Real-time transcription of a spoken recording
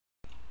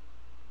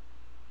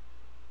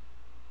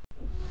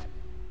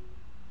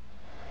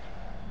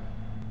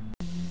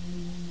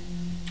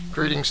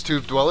Greetings,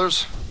 Tube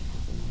Dwellers,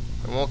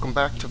 and welcome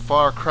back to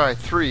FarCry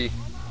 3.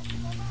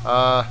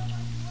 I've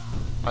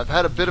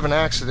had a bit of an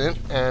accident,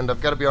 and I've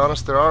got to be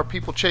honest, there are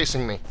people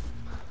chasing me.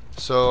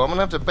 So I'm going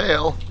to have to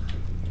bail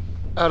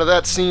out of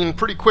that scene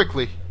pretty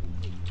quickly.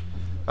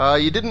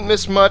 You didn't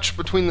miss much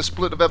between the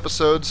split of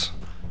episodes.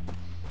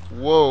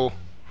 Whoa.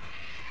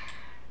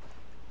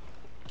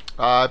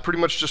 I pretty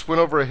much just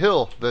went over a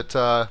hill that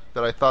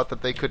I thought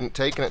that they couldn't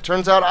take, and it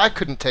turns out I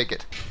couldn't take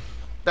it.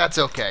 That's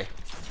okay.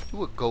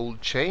 Ooh, a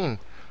gold chain.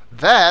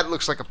 That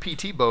looks like a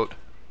PT boat,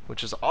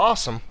 which is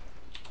awesome,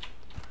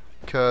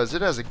 because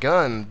it has a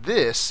gun.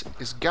 This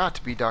has got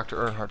to be Dr.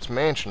 Earnhardt's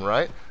mansion,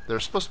 right?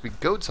 There's supposed to be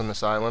goats on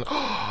this island.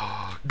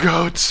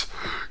 Goats!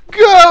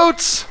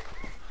 Goats!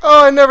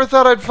 Oh, I never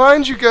thought I'd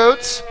find you,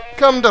 goats.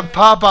 Come to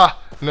Papa.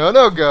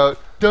 No, goat.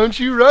 Don't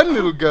you run,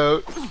 little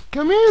goat.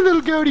 Come here,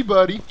 little goaty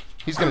buddy.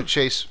 He's gonna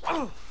chase.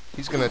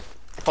 He's gonna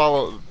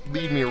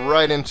lead me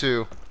right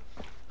into...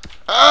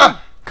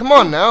 Ah! Come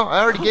on now.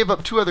 I already gave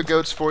up 2 other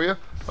goats for you.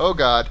 Oh,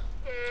 God.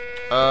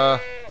 I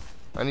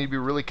need to be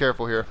really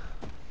careful here.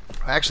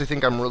 I actually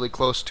think I'm really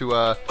close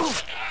to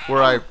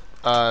where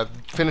I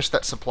finished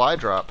that supply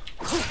drop.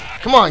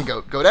 Come on,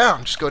 goat. Go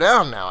down. Just go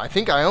down now. I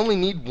think I only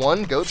need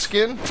 1 goat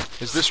skin.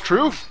 Is this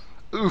true?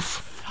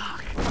 Oof.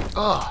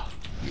 Oh,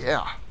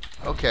 yeah.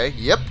 Okay.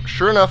 Yep.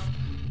 Sure enough,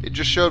 it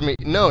just showed me.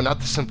 No, not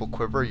the simple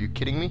quiver. Are you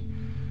kidding me?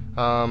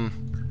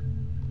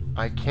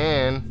 I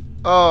can.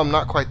 Oh, I'm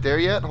not quite there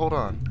yet. Hold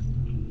on.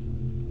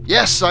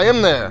 Yes, I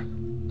am there.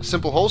 A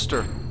simple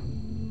holster.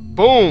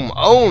 Boom.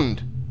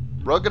 Owned.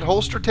 Rugged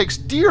holster takes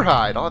deer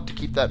hide. I'll have to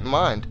keep that in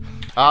mind.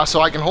 So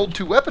I can hold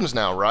 2 weapons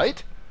now,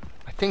 right?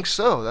 I think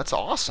so. That's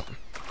awesome.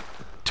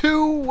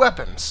 2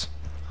 weapons.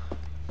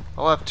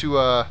 I'll have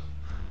to,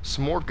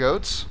 some more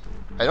goats.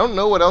 I don't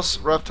know what else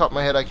right off the top of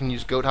my head I can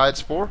use goat hides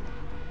for,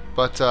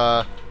 but,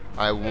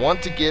 I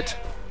want to get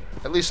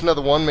at least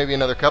another one, maybe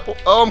another couple.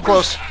 Oh, I'm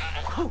close.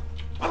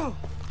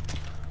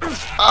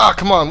 Ah,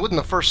 come on.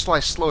 Wouldn't the first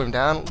slice slow him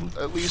down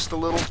at least a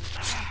little?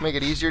 Make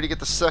it easier to get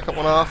the second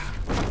one off?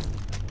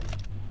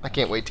 I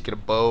can't wait to get a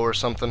bow or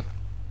something.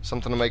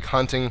 Something to make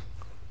hunting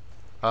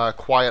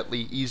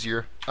quietly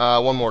easier.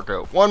 One more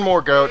goat. One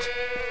more goat.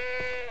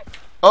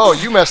 Oh,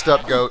 you messed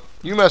up, goat.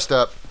 You messed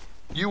up.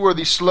 You were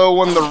the slow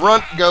one, the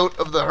runt goat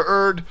of the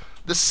herd.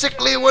 The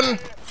sickly one.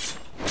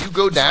 You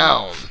go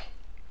down.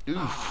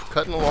 Oof,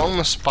 cutting along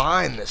the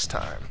spine this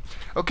time.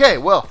 Okay,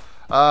 well,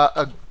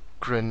 a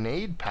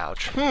grenade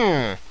pouch.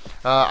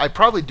 I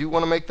probably do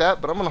want to make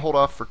that, but I'm going to hold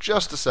off for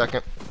just a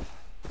second.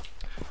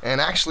 And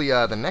actually,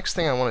 the next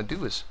thing I want to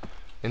do is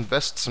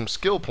invest some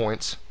skill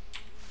points.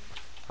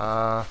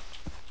 But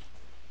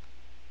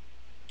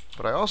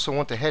I also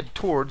want to head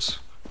towards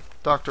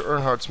Dr.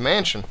 Earnhardt's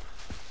mansion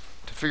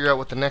to figure out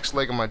what the next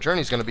leg of my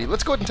journey is going to be.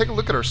 Let's go ahead and take a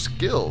look at our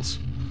skills.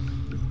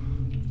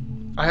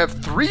 I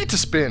have 3 to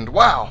spend.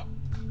 Wow.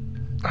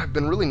 I've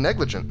been really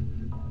negligent.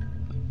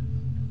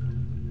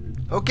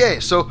 Okay,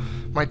 so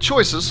my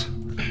choices.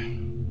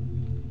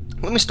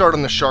 Let me start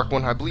on the shark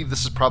one. I believe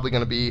this is probably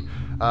going to be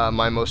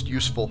my most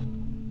useful,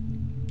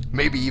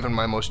 maybe even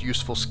my most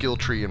useful skill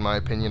tree in my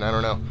opinion. I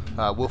don't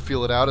know. We'll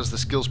feel it out as the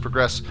skills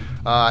progress.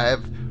 I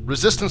have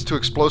resistance to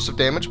explosive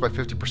damage by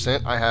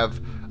 50%. I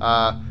have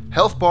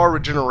health bar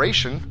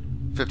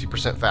regeneration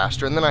 50%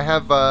 faster, and then I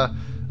have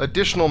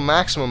additional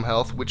maximum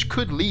health, which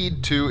could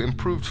lead to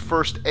improved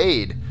first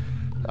aid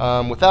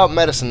without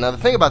medicine. Now the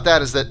thing about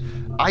that is that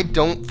I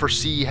don't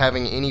foresee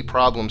having any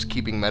problems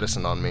keeping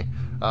medicine on me.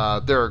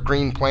 There are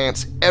green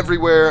plants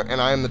everywhere,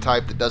 and I am the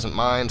type that doesn't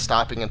mind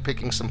stopping and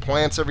picking some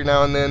plants every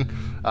now and then.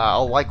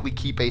 I'll likely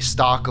keep a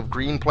stock of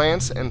green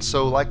plants, and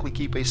so likely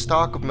keep a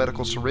stock of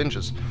medical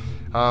syringes.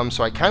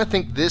 So I kind of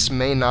think this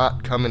may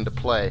not come into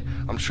play.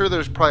 I'm sure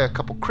there's probably a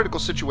couple critical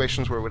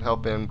situations where it would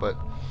help in, but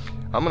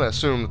I'm going to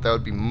assume that that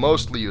would be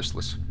mostly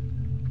useless.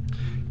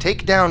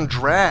 Takedown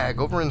drag.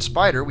 Over in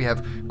Spider, we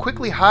have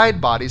quickly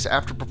hide bodies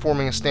after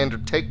performing a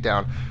standard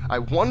takedown. I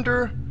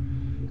wonder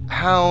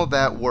how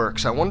that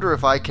works. I wonder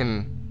if I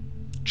can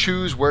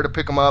choose where to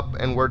pick them up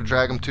and where to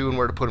drag them to and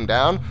where to put them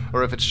down,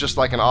 or if it's just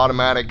like an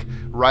automatic,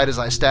 right as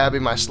I stab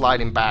him, I slide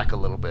him back a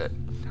little bit.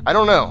 I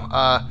don't know.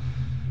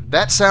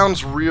 That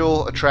sounds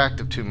real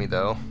attractive to me,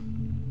 though.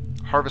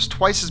 Harvest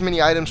twice as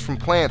many items from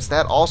plants.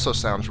 That also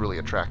sounds really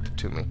attractive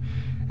to me.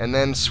 And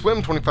then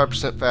swim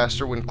 25%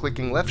 faster when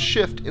clicking left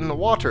shift in the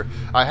water.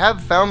 I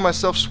have found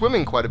myself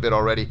swimming quite a bit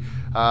already.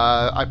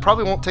 I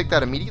probably won't take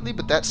that immediately,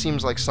 but that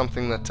seems like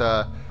something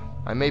that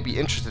I may be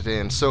interested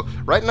in. So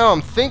right now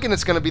I'm thinking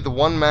it's going to be the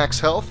 1 max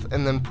health,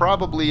 and then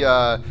probably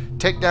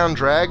takedown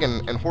drag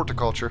and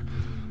horticulture.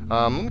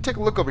 Let me take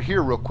a look over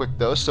here real quick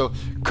though. So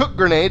cook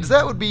grenades,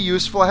 that would be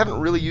useful. I haven't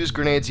really used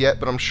grenades yet,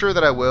 but I'm sure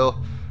that I will.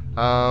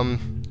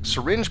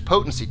 Syringe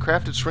potency,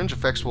 crafted syringe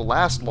effects will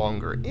last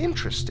longer.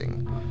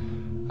 Interesting.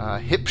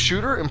 Hip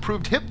shooter,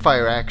 improved hip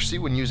fire accuracy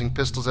when using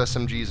pistols,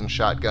 SMGs, and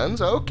shotguns.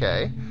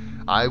 Okay.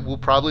 I will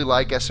probably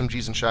like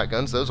SMGs and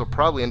shotguns. Those will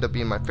probably end up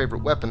being my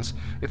favorite weapons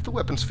if the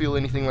weapons feel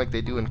anything like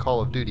they do in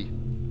Call of Duty.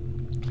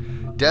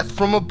 Death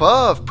from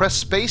above. Press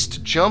space to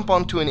jump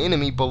onto an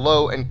enemy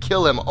below and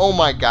kill him. Oh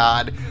my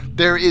god.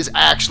 There is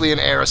actually an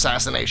air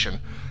assassination.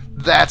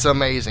 That's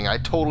amazing. I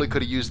totally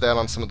could have used that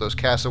on some of those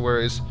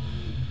cassowaries.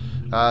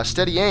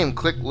 Steady aim.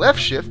 Click left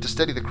shift to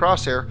steady the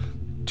crosshair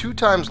 2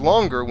 times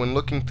longer when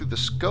looking through the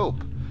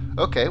scope.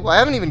 Okay, well I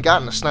haven't even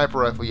gotten a sniper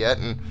rifle yet,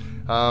 and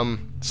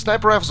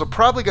sniper rifles are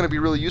probably going to be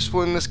really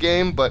useful in this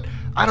game, but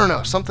I don't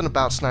know, something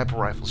about sniper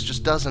rifles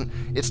just doesn't,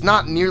 it's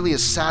not nearly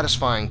as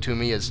satisfying to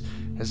me as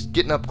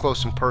getting up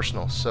close and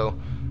personal, so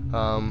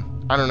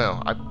I don't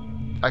know,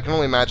 I can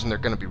only imagine they're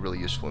going to be really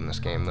useful in this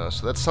game though,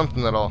 so that's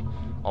something that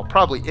I'll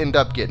probably end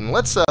up getting.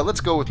 Let's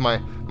go with my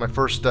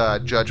first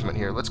judgment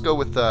here. Let's go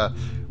with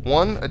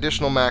 1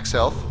 additional max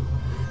health,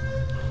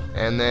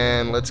 and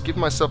then let's give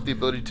myself the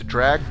ability to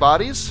drag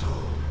bodies.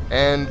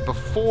 And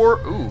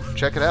before, ooh,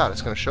 check it out,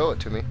 it's going to show it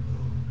to me.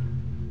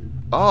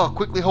 Oh,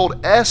 quickly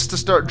hold S to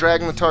start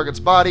dragging the target's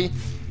body.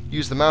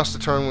 Use the mouse to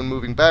turn when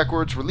moving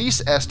backwards.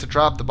 Release S to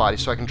drop the body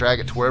so I can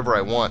drag it to wherever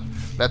I want.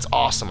 That's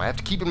awesome. I have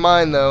to keep in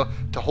mind, though,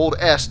 to hold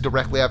S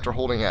directly after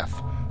holding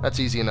F. That's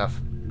easy enough.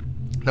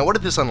 Now, what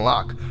did this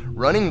unlock?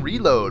 Running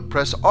reload.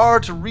 Press R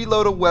to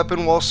reload a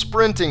weapon while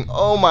sprinting.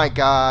 Oh my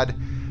god.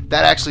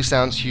 That actually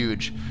sounds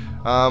huge.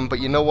 But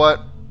you know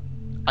what?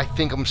 I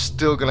think I'm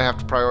still going to have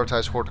to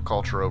prioritize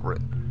horticulture over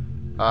it.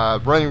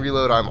 Running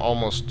reload, I'm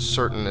almost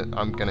certain that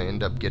I'm going to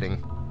end up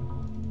getting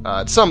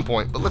at some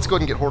point. But let's go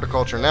ahead and get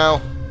horticulture now.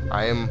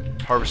 I am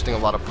harvesting a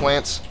lot of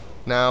plants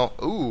now.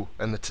 Ooh,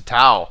 and the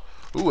tatau.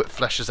 Ooh, it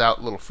fleshes out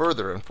a little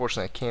further.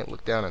 Unfortunately, I can't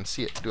look down and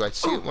see it. Do I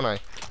see it when I...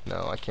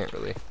 No, I can't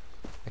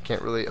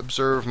really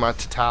observe my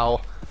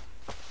tatau.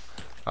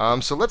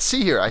 So let's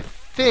see here. I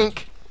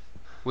think...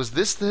 Was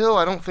this the hill?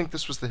 I don't think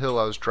this was the hill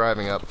I was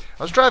driving up.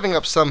 I was driving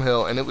up some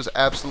hill, and it was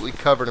absolutely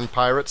covered in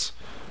pirates.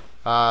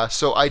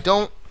 So I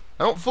don't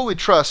fully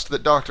trust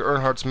that Dr.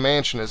 Earnhardt's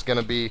mansion is going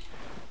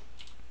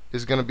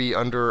to be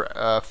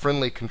under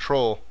friendly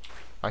control.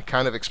 I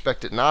kind of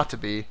expect it not to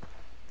be,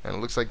 and it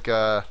looks like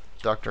Dr.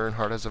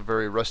 Earnhardt has a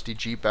very rusty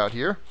Jeep out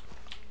here.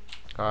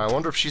 I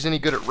wonder if she's any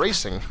good at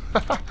racing.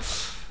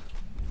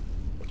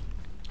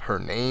 Her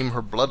name,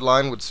 her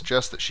bloodline would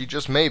suggest that she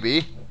just may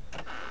be.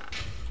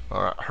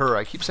 Her.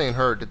 I keep saying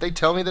her. Did they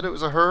tell me that it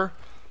was a her?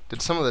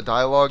 Did some of the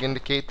dialogue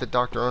indicate that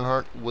Dr.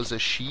 Earnhardt was a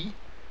she?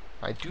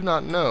 I do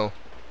not know.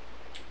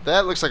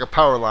 That looks like a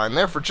power line.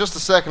 There for just a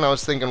second I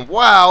was thinking,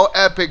 wow,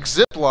 epic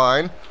zip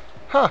line.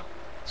 Huh.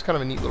 It's kind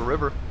of a neat little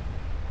river.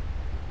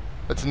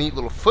 That's a neat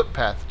little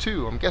footpath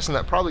too. I'm guessing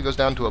that probably goes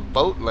down to a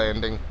boat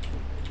landing.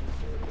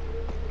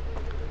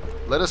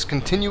 Let us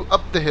continue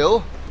up the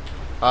hill.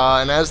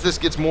 And as this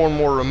gets more and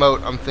more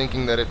remote, I'm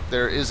thinking that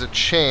there is a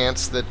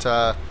chance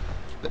that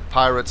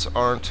pirates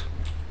aren't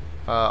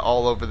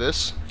all over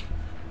this.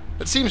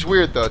 It seems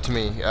weird though to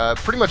me.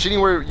 Pretty much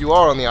anywhere you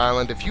are on the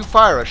island, if you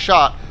fire a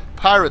shot,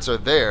 pirates are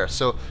there.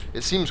 So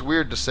it seems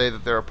weird to say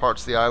that there are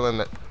parts of the island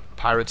that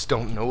pirates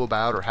don't know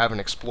about or haven't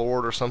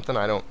explored or something.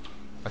 I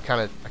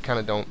kind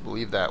of don't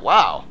believe that.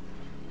 Wow,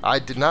 I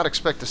did not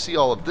expect to see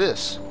all of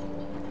this.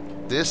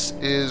 This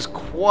is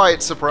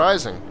quite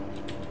surprising.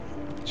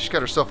 She's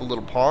got herself a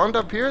little pond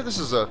up here. This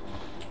is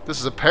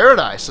a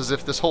paradise, as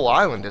if this whole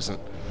island isn't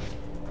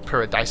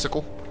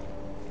paradisical.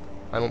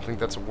 I don't think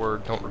that's a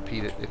word. Don't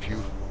repeat it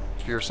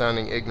if you're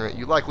sounding ignorant.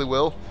 You likely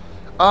will.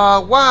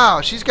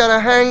 Wow, she's got a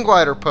hang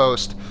glider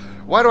post.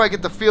 Why do I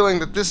get the feeling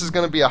that this is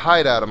going to be a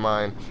hideout of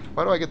mine?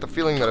 Why do I get the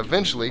feeling that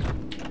eventually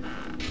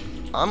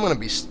I'm going to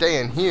be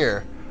staying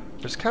here?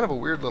 There's kind of a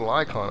weird little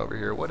icon over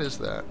here. What is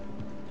that?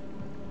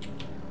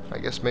 I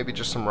guess maybe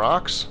just some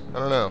rocks? I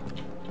don't know.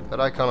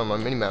 That icon on my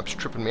minimap's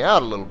tripping me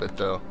out a little bit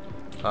though.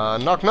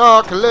 Knock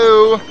knock,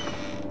 hello?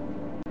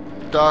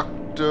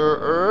 Dr.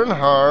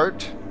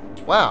 Earnhardt.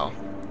 Wow.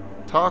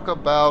 Talk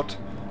about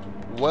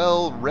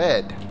well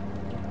read.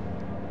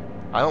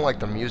 I don't like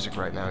the music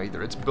right now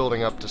either. It's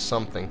building up to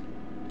something.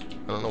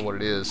 I don't know what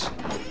it is.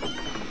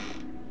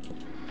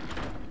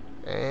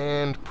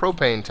 And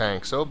propane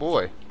tanks. Oh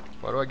boy.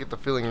 Why do I get the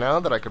feeling now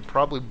that I could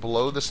probably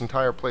blow this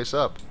entire place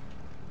up?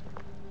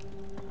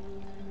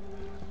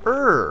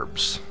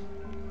 Herbs.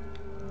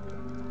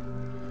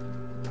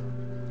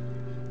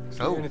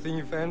 See anything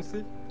you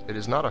fancy? It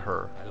is not a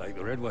her. I like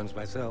the red ones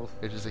myself.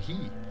 It is a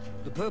he.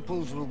 The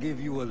purples will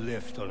give you a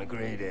lift on a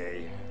gray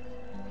day.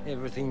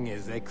 Everything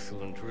is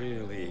excellent,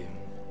 really.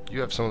 You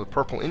have some of the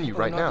purple in you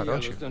right now,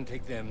 don't you? Don't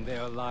take them. They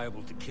are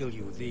liable to kill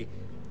you. The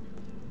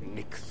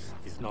mix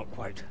is not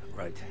quite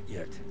right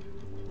yet.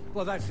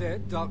 Well, that's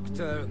it.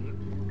 Dr.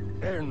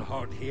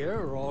 Earnhardt here,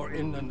 or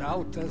in and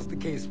out, as the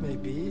case may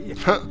be.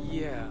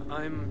 Yeah,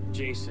 I'm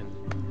Jason.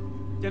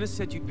 Dennis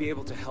said you'd be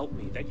able to help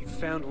me, that you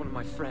found one of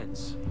my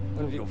friends.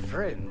 One of your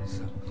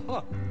friends?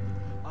 Huh.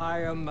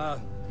 I am,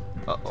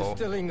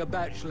 distilling a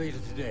batch later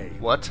today.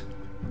 What?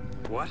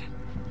 What?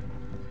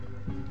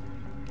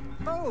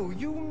 Oh,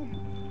 you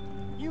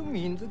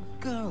mean the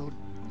girl,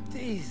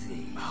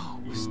 Daisy. Oh,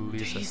 it was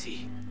Lisa.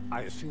 Daisy.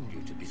 I assumed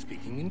you to be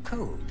speaking in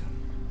code.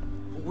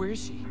 Where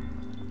is she?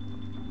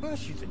 Well,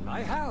 she's in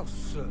my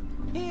house.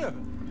 Here.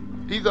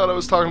 He thought I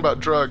was talking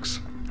about drugs.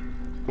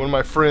 one of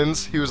my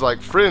friends, he was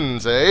like,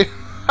 "Friends, eh?"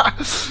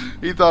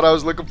 He thought I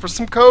was looking for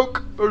some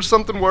coke or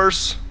something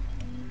worse.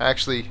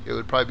 Actually, it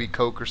would probably be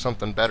coke or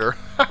something better,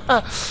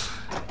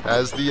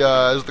 as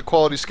the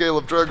quality scale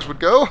of drugs would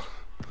go.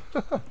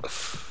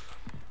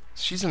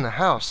 She's in the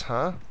house,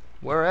 huh?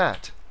 Where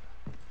at?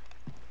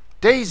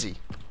 Daisy!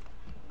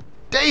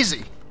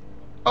 Daisy!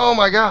 Oh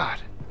my God!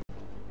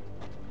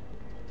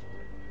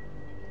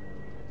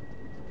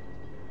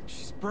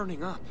 She's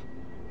burning up.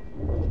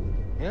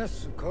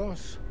 Yes, of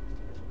course.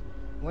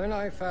 When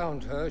I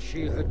found her,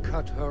 she had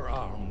cut her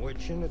arm,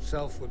 which in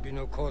itself would be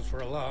no cause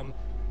for alarm.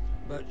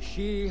 But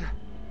she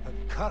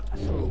had cut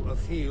through a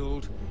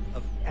field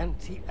of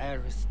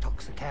anti-aris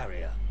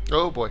toxicaria.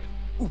 Oh boy.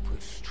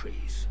 Upas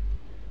trees.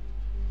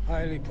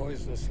 Highly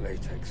poisonous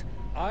latex.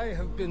 I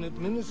have been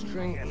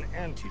administering an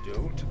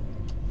antidote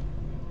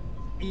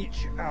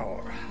each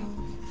hour.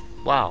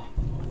 Wow.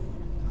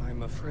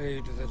 I'm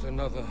afraid that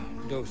another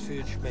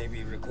dosage may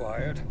be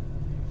required.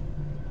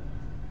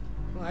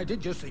 I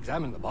did just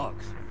examine the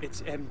box.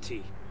 It's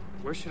empty.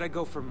 Where should I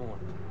go for more?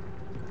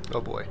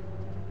 Oh boy.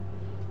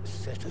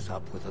 Set us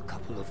up with a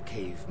couple of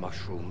cave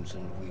mushrooms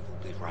and we will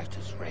be right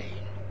as rain.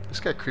 This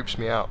guy creeps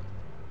me out.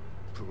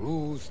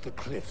 Peruse the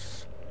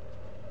cliffs.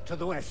 To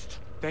the west.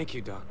 Thank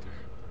you, Doctor.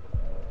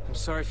 I'm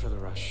sorry for the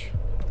rush.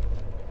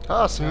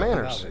 Ah, some Not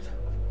manners. about it.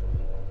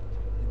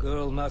 The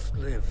girl must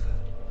live.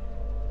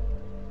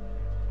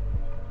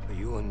 For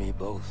you and me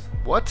both.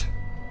 What?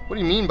 What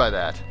do you mean by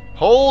that?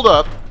 Hold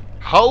up.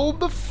 Hold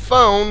the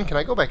phone. Can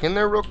I go back in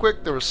there real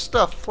quick? There was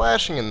stuff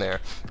flashing in there.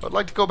 I'd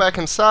like to go back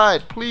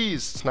inside,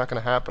 please. It's not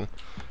going to happen.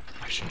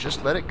 I should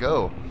just let it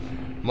go.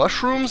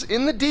 Mushrooms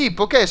in the deep.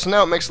 Okay, so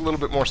now it makes a little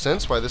bit more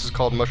sense why this is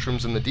called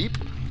mushrooms in the deep.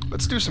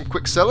 Let's do some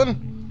quick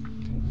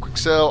selling. Quick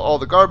sell all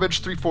the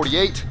garbage.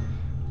 348.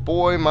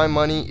 Boy, my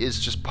money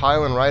is just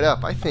piling right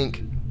up. I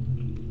think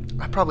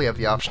I probably have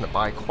the option to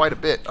buy quite a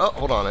bit. Oh,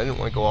 hold on. I didn't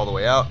want to go all the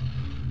way out.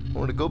 I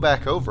wanted to go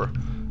back over.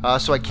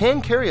 So I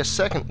can carry a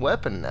second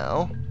weapon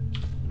now.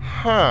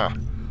 Huh.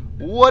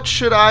 What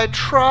should I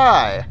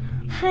try?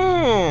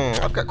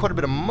 I've got quite a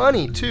bit of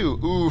money, too.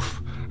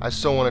 Oof. I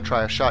so want to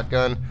try a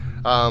shotgun.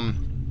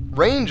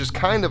 Range is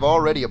kind of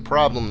already a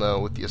problem, though,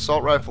 with the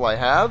assault rifle I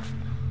have.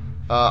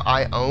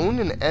 I own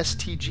an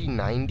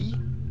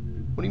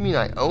STG-90. What do you mean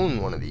I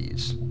own one of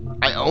these?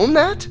 I own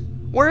that?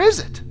 Where is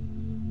it?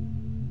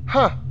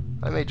 Huh.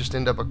 I may just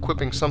end up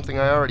equipping something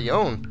I already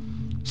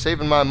own.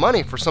 Saving my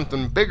money for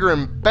something bigger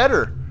and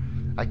better.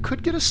 I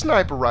could get a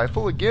sniper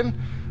rifle. Again,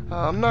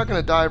 I'm not going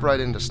to dive right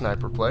into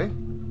sniper play.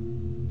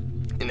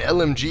 An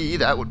LMG,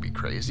 that would be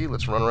crazy.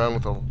 Let's run around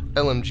with a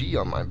LMG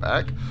on my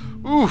back.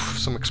 Oof,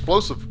 some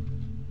explosive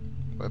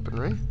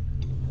weaponry.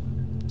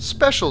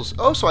 Specials.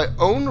 Oh, so I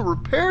own a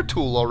repair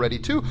tool already,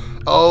 too.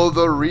 Oh,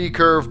 the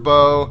recurve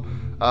bow.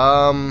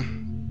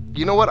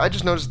 You know what? I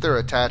just noticed there are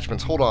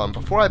attachments. Hold on.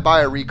 Before I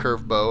buy a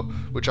recurve bow,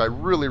 which I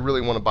really,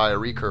 really want to buy a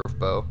recurve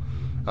bow,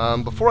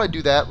 before I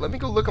do that, let me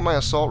go look at my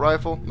assault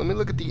rifle. Let me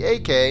look at the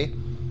AK.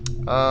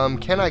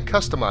 Can I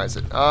customize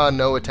it?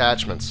 No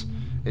attachments.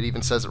 It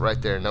even says it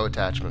right there. No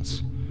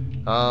attachments.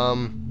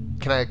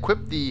 Can I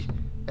equip the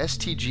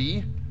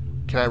STG?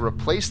 Can I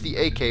replace the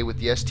AK with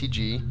the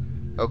STG?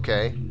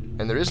 Okay.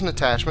 And there is an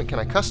attachment. Can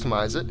I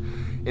customize it?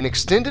 An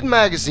extended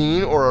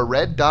magazine or a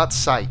red dot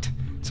sight.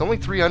 It's only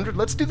 300.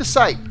 Let's do the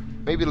sight.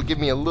 Maybe it'll give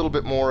me a little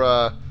bit more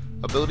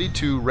ability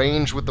to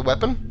range with the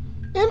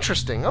weapon.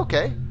 Interesting.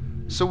 Okay.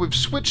 So we've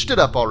switched it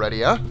up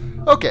already, huh?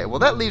 Okay, well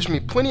that leaves me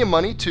plenty of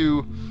money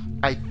to...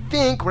 I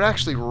think we're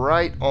actually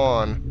right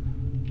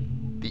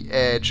on the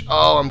edge.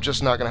 Oh, I'm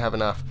just not going to have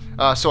enough.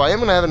 So I am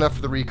going to have enough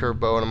for the recurve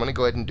bow, and I'm going to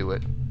go ahead and do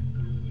it.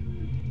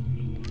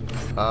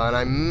 And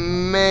I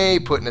may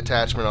put an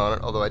attachment on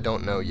it, although I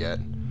don't know yet.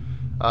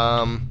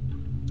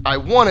 I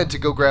wanted to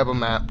go grab a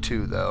map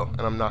too, though,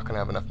 and I'm not going to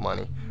have enough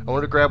money. I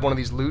wanted to grab one of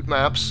these loot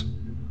maps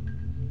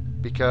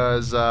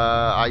because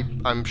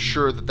I'm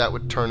sure that that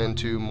would turn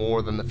into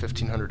more than the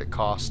 1,500 it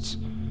costs.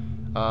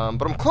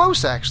 But I'm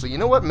close, actually. You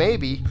know what?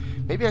 Maybe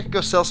I could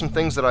go sell some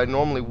things that I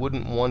normally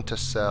wouldn't want to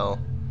sell.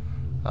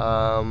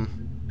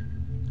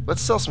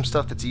 Let's sell some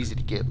stuff that's easy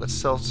to get. Let's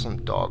sell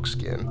some dog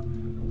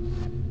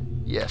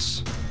skin.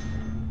 Yes.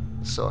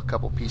 Sell a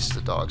couple pieces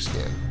of dog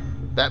skin.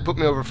 That put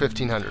me over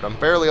 1,500. I'm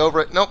barely over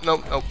it. Nope,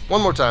 nope, nope.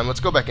 One more time. Let's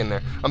go back in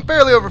there. I'm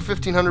barely over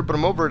 1,500, but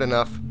I'm over it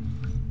enough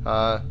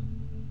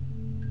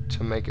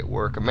to make it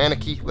work. A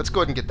mannequin. Let's go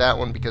ahead and get that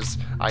one because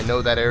I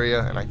know that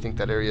area, and I think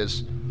that area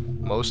is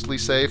mostly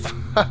safe.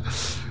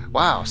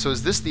 Wow. So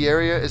is this the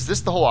area? Is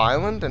this the whole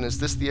island? And is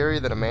this the area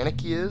that a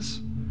mannequin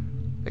is?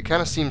 It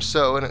kind of seems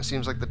so, and it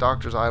seems like the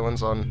doctor's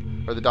island's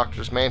on, or the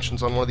doctor's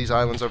mansion's on one of these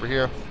islands over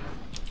here.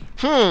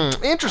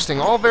 Interesting.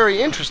 All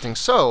very interesting.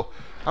 So,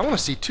 I want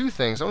to see two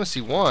things. I want to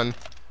see one.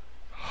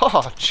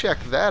 Oh, check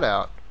that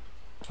out.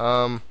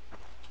 Oh,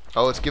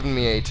 it's giving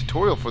me a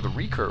tutorial for the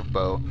recurve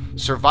bow.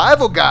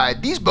 Survival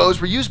guide. These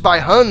bows were used by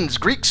Huns,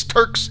 Greeks,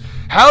 Turks.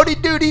 Howdy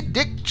doody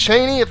Dick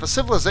Cheney, if a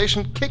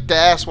civilization kicked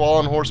ass while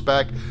on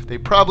horseback, they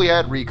probably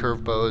had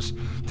recurve bows.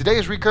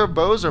 Today's recurve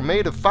bows are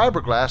made of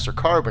fiberglass or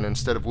carbon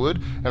instead of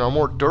wood and are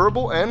more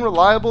durable and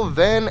reliable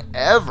than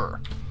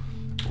ever.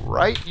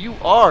 Right you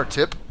are,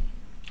 Tip.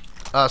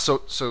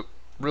 So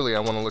really I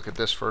want to look at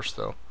this first,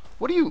 though.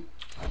 What do you...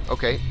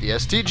 Okay, the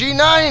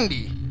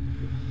STG-90.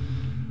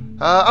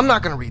 I'm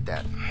not going to read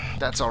that.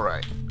 That's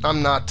alright.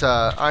 I'm not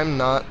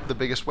the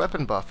biggest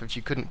weapon buff, if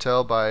you couldn't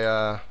tell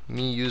by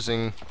me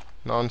using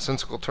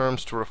nonsensical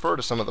terms to refer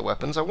to some of the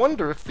weapons. I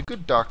wonder if the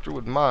good doctor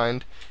would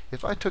mind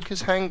if I took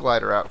his hang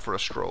glider out for a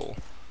stroll.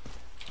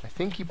 I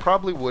think he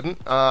probably wouldn't.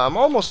 I'm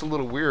almost a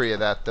little weary of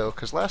that, though,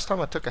 because last time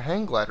I took a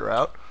hang glider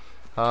out,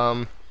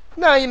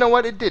 nah, you know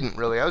what? It didn't,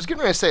 really. I was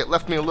getting ready to say it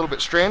left me a little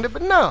bit stranded,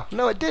 but no,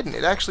 it didn't.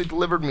 It actually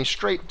delivered me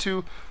straight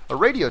to a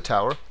radio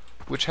tower,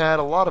 which had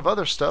a lot of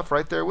other stuff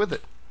right there with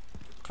it.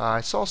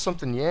 I saw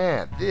something,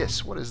 yeah,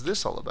 this. What is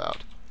this all about?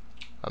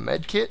 A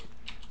med kit?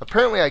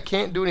 Apparently I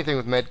can't do anything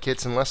with med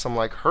kits unless I'm,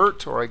 like,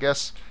 hurt, or I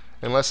guess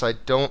unless I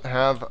don't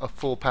have a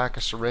full pack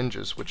of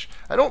syringes, which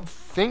I don't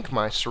think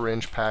my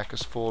syringe pack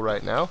is full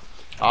right now.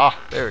 Ah,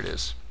 there it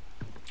is.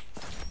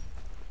 I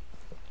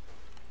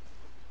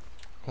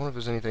wonder if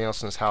there's anything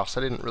else in his house.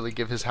 I didn't really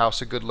give his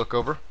house a good look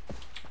over.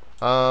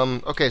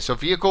 Okay, so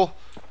vehicle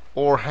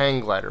or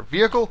hang glider.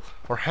 Vehicle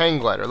or hang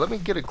glider. Let me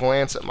get a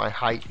glance at my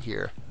height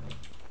here.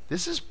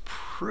 This is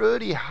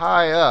pretty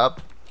high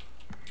up.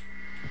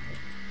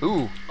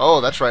 Ooh,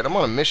 oh, that's right. I'm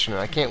on a mission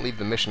and I can't leave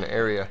the mission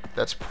area.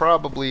 That's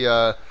probably,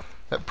 that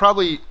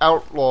probably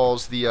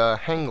outlaws the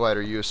hang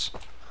glider use.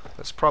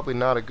 That's probably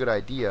not a good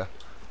idea.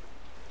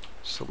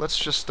 So let's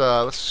just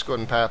go ahead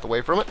and path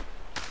away from it.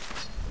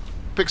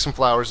 Pick some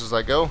flowers as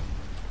I go.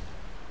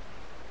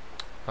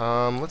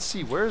 Let's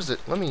see, where is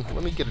it? Let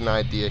me get an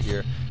idea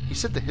here. He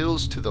said the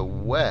hills to the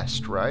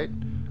west, right?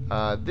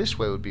 This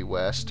way would be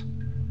west.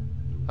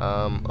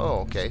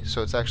 Oh, okay,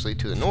 so it's actually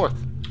to the north.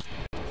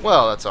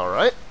 Well, that's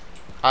alright.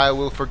 I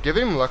will forgive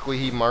him. Luckily,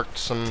 he marked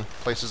some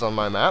places on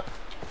my map.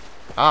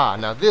 Ah,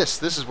 now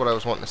this is what I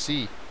was wanting to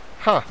see.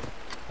 Huh.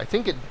 I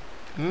think it...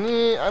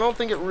 I don't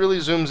think it really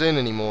zooms in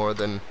any more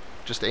than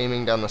just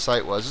aiming down the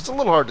sight was. It's a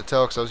little hard to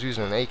tell because I was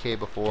using an AK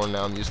before and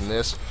now I'm using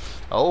this.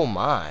 Oh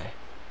my.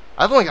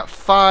 I've only got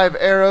 5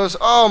 arrows.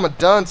 Oh, I'm a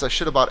dunce. I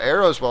should have bought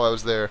arrows while I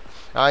was there.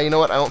 You know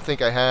what? I don't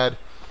think I had.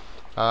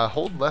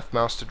 Hold left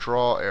mouse to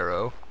draw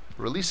arrow.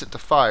 Release it to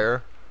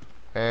fire.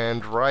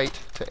 And right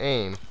to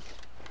aim.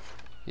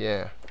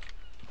 Yeah.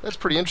 That's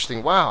pretty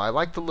interesting. Wow, I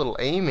like the little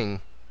aiming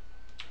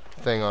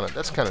thing on it.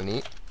 That's kind of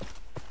neat.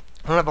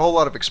 I don't have a whole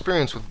lot of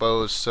experience with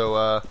bows,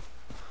 so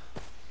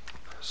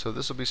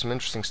this will be some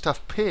interesting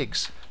stuff.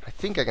 Pigs. I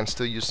think I can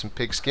still use some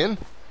pig skin.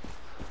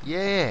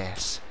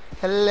 Yes.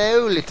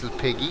 Hello, little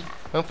piggy.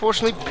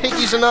 Unfortunately,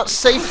 piggies are not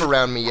safe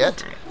around me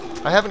yet.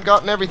 I haven't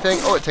gotten everything.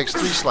 Oh, it takes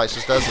 3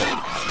 slices, doesn't it?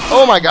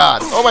 Oh my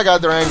god. Oh my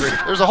god, they're angry.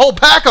 There's a whole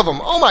pack of them.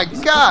 Oh my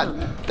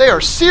god. They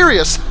are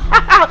serious.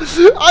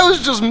 I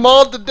was just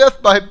mauled to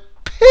death by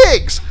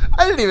pigs.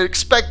 I didn't even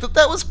expect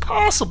that was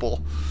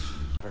possible.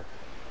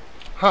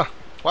 Huh.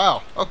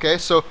 Wow. Okay,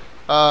 so,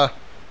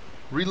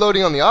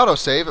 reloading on the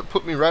autosave, it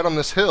put me right on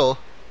this hill.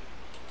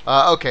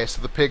 Okay,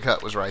 so the pig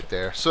hut was right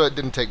there, so it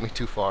didn't take me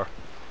too far.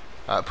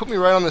 It put me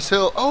right on this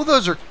hill. Oh,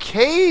 those are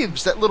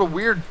caves! That little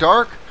weird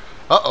dark...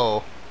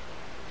 Uh-oh.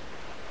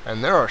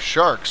 And there are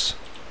sharks.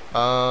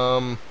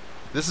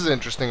 This is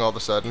interesting all of a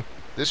sudden.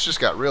 This just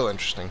got real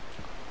interesting.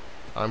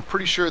 I'm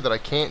pretty sure that I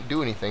can't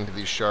do anything to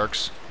these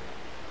sharks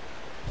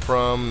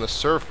from the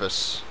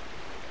surface.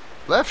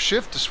 Left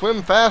shift to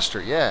swim faster.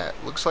 Yeah, it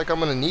looks like I'm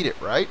gonna need it,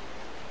 right?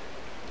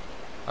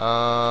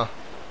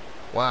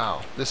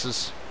 Wow. This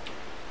is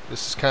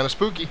kind of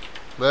spooky.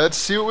 Let's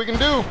see what we can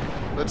do.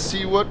 Let's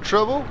see what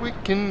trouble we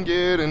can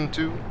get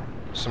into.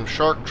 Some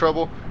shark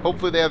trouble.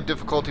 Hopefully they have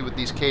difficulty with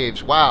these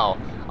caves. Wow.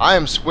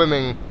 I'm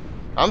swimming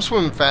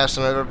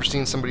faster than I've ever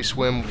seen somebody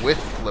swim with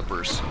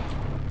flippers.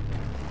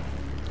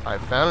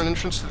 I've found an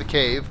entrance to the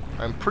cave.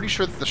 I'm pretty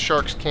sure that the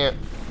sharks can't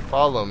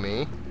follow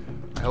me.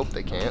 I hope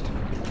they can't.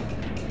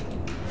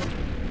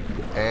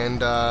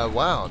 And,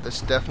 wow,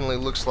 this definitely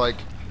looks like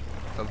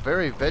a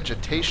very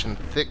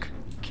vegetation-thick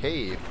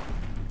cave.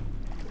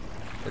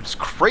 It's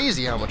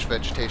crazy how much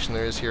vegetation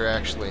there is here,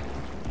 actually.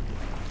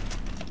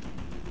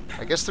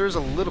 I guess there is a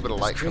little bit of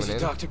light coming in.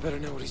 This crazy doctor better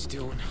know what he's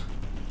doing.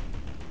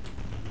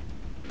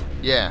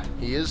 Yeah,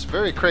 he is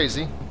very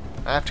crazy.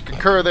 I have to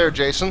concur there,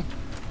 Jason.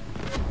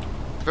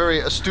 Very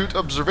astute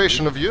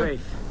observation of you.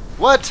 Faith.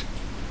 What?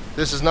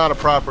 This is not a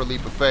proper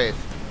leap of faith.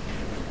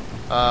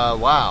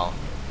 Wow.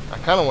 I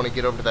kind of want to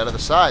get over to that other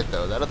side,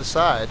 though. That other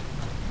side.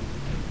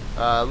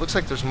 Looks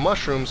like there's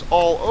mushrooms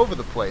all over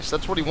the place.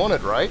 That's what he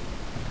wanted, right?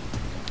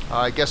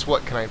 Guess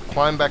what? Can I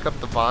climb back up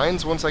the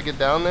vines once I get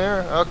down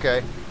there?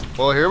 Okay.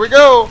 Well, here we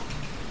go.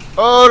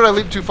 Oh, did I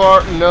leap too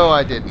far? No,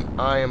 I didn't.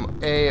 I am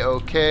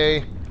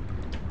A-okay.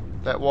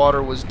 That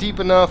water was deep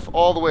enough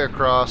all the way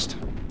across.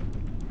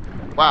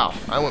 Wow,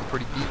 I went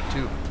pretty deep,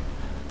 too.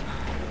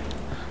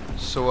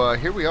 So,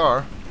 here we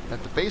are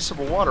at the base of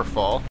a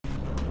waterfall.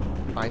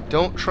 I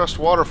don't trust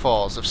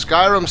waterfalls. If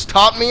Skyrim's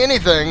taught me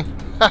anything,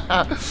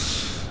 I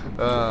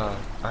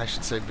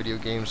should say video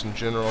games in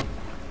general.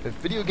 If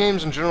video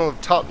games in general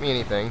have taught me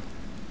anything,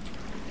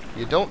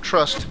 you don't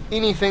trust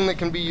anything that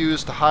can be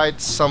used to hide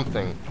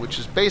something, which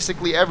is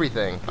basically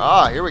everything.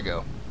 Ah, here we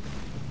go.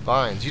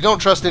 Vines. You don't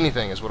trust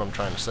anything is what I'm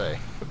trying to say.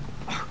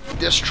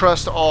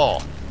 Distrust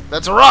all.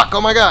 That's a rock!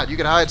 Oh my god, you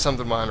could hide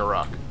something behind a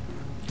rock.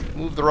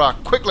 Move the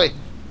rock. Quickly!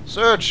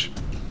 Search!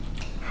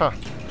 Huh.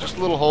 Just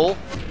a little hole.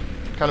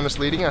 Kind of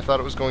misleading. I thought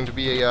it was going to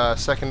be a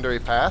secondary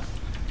path.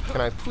 Can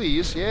I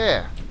please?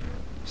 Yeah.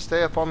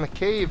 Stay up on the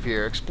cave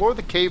here. Explore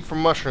the cave for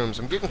mushrooms.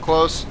 I'm getting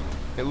close.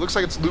 It looks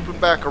like it's looping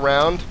back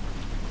around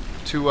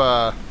to,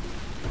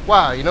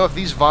 wow, you know, if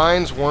these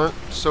vines weren't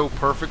so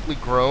perfectly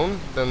grown,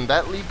 then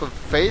that leap of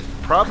faith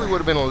probably would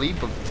have been a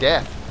leap of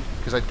death,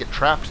 because I'd get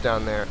trapped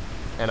down there.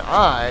 And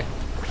I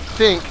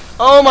think,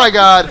 oh my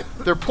god,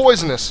 they're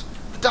poisonous.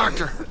 The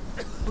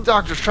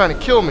doctor's trying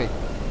to kill me.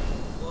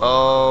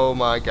 Oh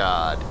my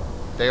god.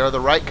 They are the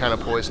right kind of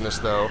poisonous,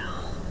 though.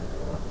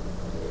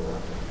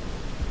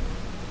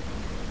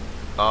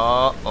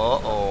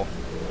 Uh-oh.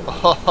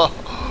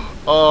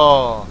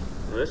 Oh.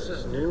 This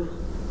is new.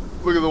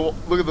 Look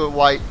at the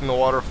light in the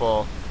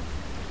waterfall.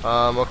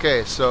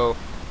 Okay, so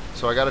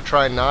I gotta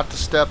try not to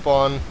step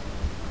on.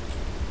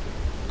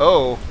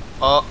 Oh,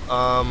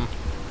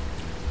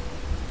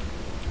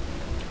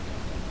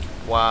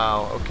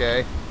 wow.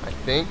 Okay, I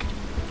think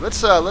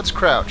let's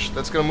crouch.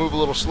 That's gonna move a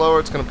little slower.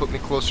 It's gonna put me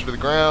closer to the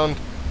ground,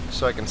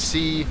 so I can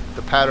see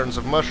the patterns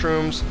of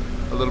mushrooms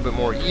a little bit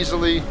more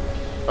easily.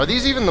 Are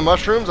these even the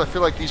mushrooms? I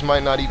feel like these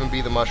might not even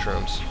be the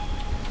mushrooms.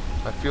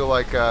 I feel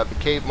like the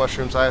cave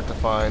mushrooms I have to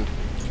find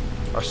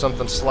are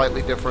something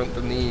slightly different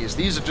than these.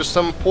 These are just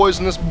some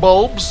poisonous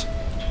bulbs.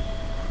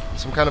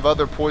 Some kind of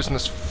other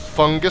poisonous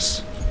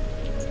fungus.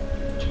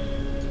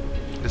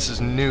 This is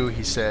new,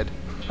 he said.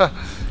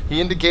 He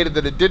indicated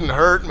that it didn't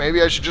hurt.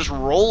 Maybe I should just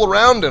roll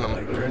around in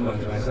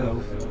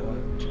them.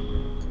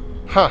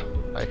 Huh.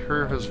 I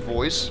hear his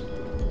voice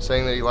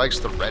saying that he likes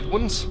the red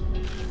ones.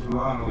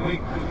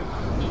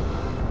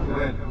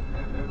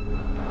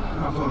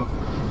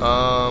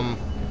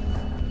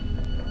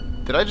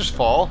 Did I just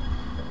fall?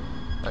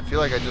 I feel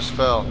like I just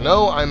fell.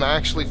 No, I'm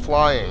actually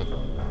flying.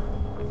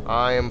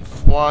 I am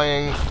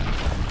flying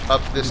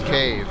up this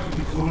cave.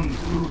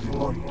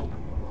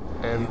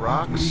 And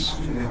rocks.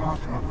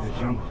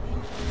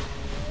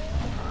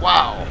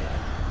 Wow.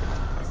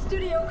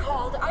 Studio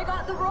called. I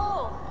got the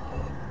role.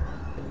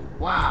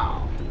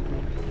 Wow.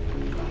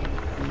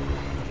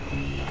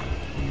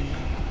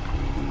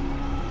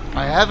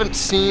 I haven't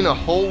seen a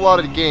whole lot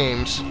of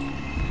games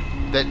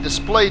that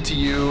display to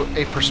you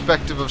a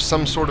perspective of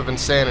some sort of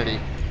insanity.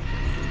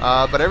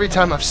 But every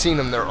time I've seen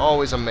them, they're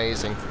always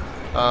amazing.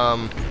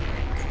 What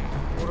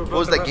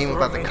was that game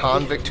about the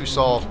convict who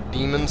saw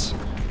demons?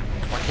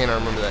 Why can't I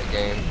remember that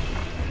game?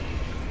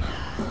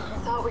 I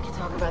thought we could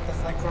talk about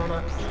this like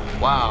grown-ups.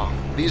 Wow,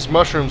 these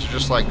mushrooms are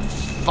just like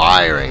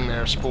firing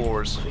their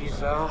spores.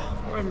 Lisa,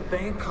 we're in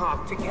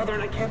Bangkok together,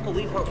 and I can't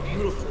believe how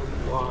beautiful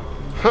you are.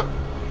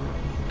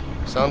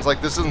 Sounds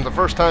like this isn't the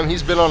first time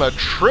he's been on a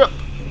trip,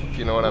 if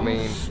you know what I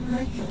mean.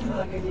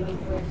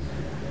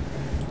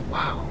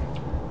 Wow.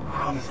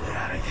 Promise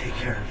that I take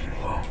care of you.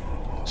 Whoa.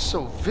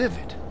 So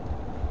vivid.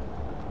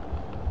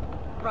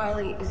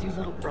 Riley is your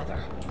little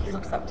brother. He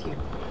looks up to you.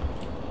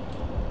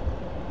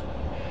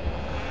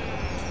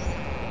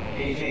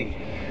 AJ,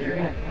 you're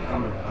gonna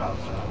come to the house.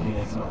 You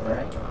need some,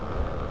 right?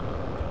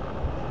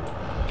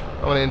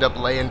 I'm gonna end up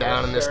laying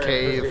down in this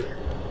cave,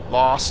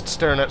 lost,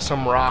 staring at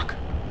some rock.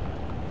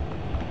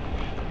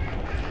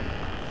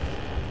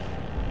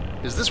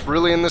 Is this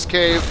really in this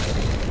cave?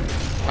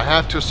 I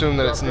have to assume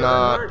that it's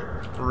not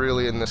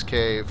really in this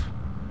cave.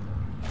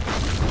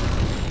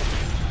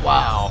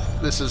 Wow,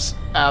 this is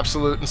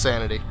absolute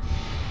insanity.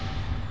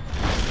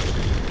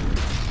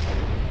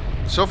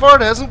 So far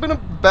it hasn't been a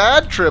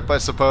bad trip, I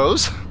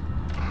suppose.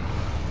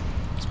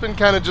 It's been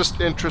kind of just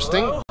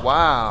interesting.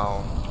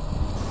 Wow.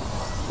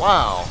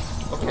 Wow.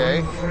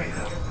 Okay.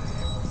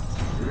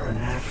 You're a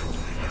natural.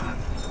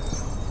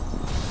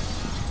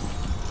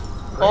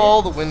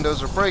 All the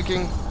windows are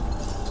breaking.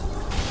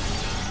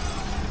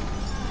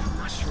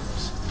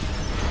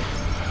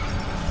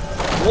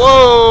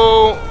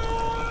 Whoa!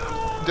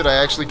 Did I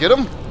actually get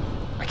him?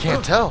 I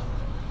can't tell.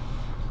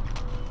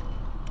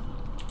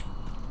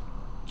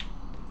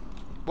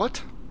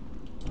 What?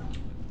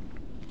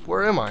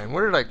 Where am I? And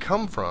where did I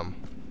come from?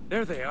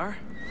 There they are.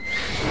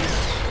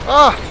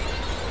 Ah!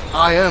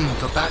 I am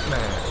the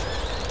Batman.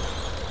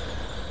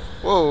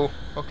 Whoa.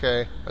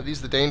 Okay. Are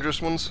these the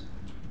dangerous ones?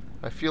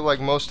 I feel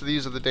like most of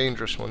these are the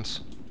dangerous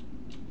ones.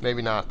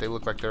 Maybe not. They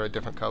look like they're a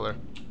different color.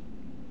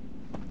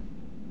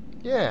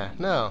 Yeah,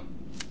 no.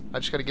 I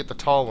just gotta get the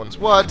tall ones.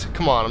 What?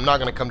 Come on, I'm not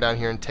gonna come down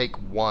here and take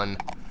one.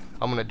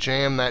 I'm gonna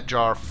jam that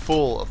jar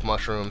full of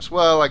mushrooms.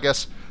 Well, I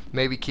guess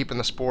maybe keeping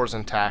the spores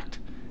intact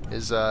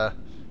is a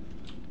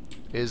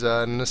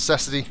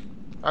necessity.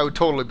 I would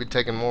totally be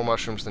taking more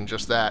mushrooms than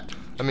just that.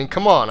 I mean,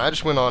 come on, I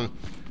just went on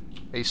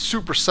a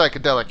super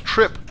psychedelic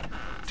trip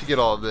to get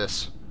all of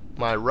this.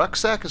 My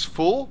rucksack is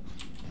full?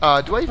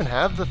 Do I even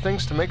have the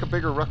things to make a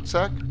bigger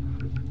rucksack?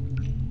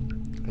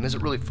 And is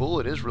it really full?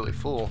 It is really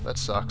full. That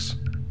sucks.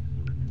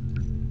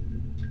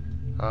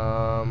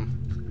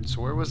 So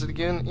where was it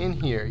again? In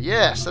here.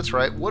 Yes, that's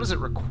right. What does it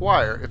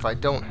require if I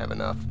don't have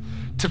enough?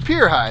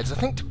 Tapir hides. I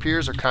think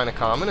tapirs are kind of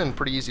common and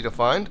pretty easy to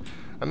find.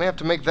 I may have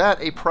to make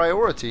that a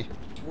priority.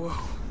 Whoa.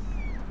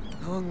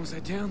 How long was I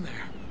down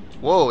there?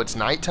 Whoa, it's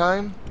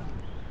nighttime?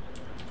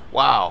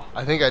 Wow.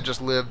 I think I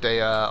just lived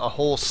a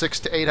whole 6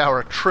 to 8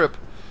 hour trip.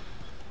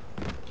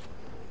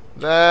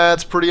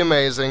 That's pretty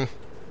amazing.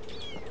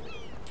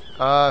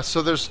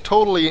 So there's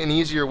totally an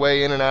easier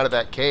way in and out of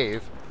that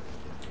cave.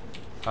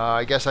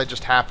 I guess I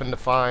just happened to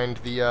find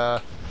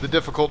the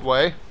difficult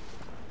way.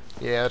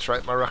 Yeah, that's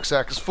right. My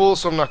rucksack is full,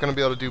 so I'm not going to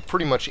be able to do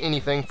pretty much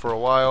anything for a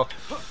while.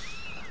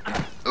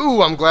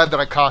 Ooh, I'm glad that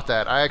I caught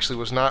that. I actually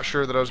was not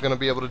sure that I was going to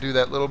be able to do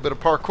that little bit of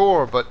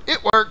parkour, but it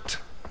worked.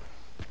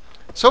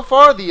 So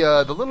far,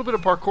 the little bit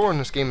of parkour in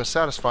this game is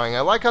satisfying. I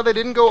like how they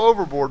didn't go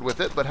overboard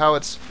with it, but how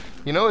it's,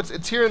 you know,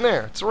 it's here and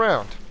there. It's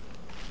around.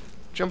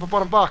 Jump up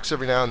on a box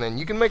every now and then.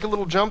 You can make a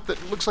little jump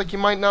that looks like you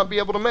might not be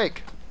able to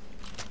make,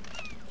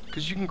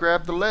 because you can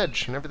grab the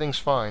ledge and everything's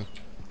fine.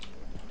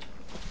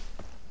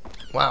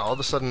 Wow, all of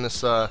a sudden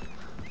this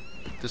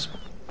this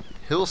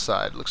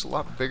hillside looks a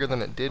lot bigger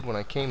than it did when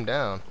I came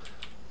down.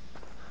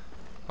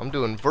 I'm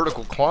doing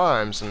vertical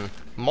climbs and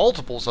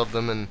multiples of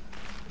them and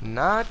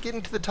not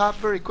getting to the top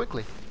very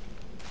quickly.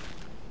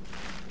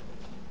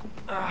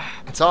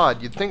 It's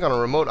odd. You'd think on a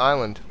remote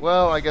island,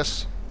 well, I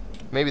guess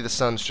maybe the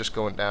sun's just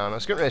going down. I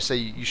was going to say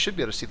you should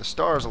be able to see the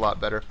stars a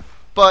lot better.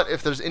 But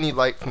if there's any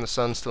light from the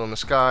sun still in the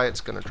sky,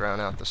 it's going to drown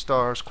out the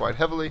stars quite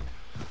heavily.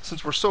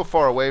 Since we're so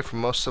far away from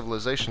most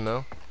civilization,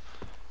 though,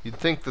 you'd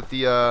think that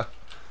the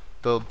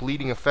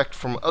bleeding effect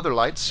from other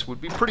lights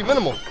would be pretty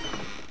minimal.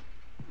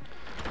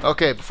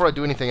 Okay, before I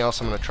do anything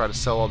else, I'm going to try to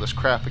sell all this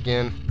crap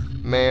again.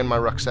 Man, my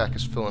rucksack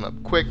is filling up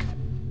quick.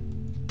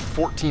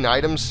 14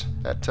 items.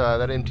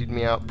 That emptied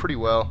me out pretty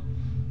well.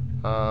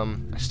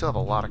 I still have a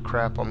lot of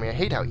crap on me. I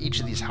hate how each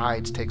of these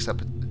hides takes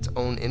up its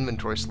own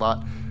inventory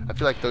slot. I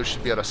feel like those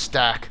should be able to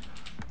stack.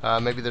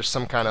 Maybe there's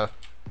some kind of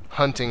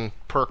hunting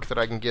perk that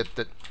I can get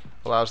that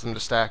allows them to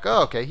stack.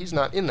 Oh, okay, he's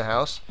not in the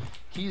house.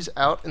 He's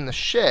out in the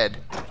shed.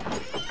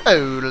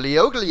 Oogly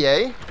oogly,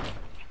 eh?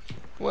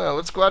 Well,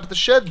 let's go out to the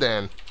shed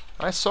then.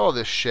 I saw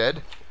this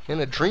shed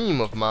in a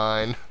dream of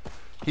mine.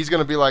 He's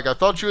gonna be like, I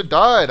thought you had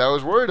died. I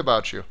was worried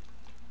about you.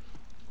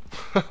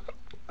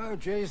 Oh,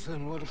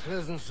 Jason, what a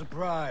pleasant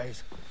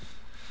surprise.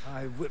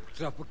 I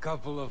whipped up a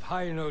couple of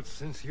high notes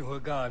since you were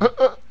gone.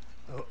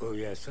 Oh,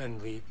 yes,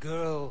 and the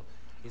girl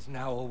is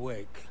now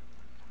awake.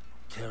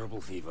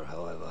 Terrible fever,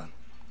 however.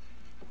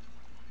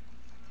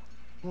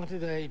 What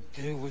did I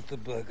do with the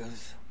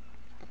burgers?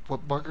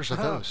 What burgers are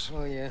those?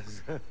 Oh,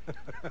 yes.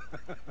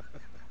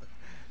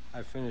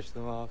 I finished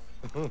them off.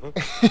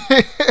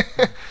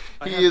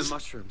 He is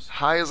mushrooms.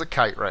 high as a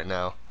kite right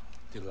now.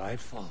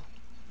 Delightful.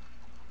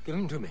 Give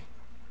them to me.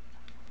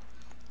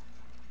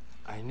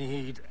 I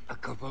need a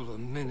couple of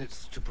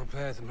minutes to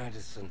prepare the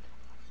medicine.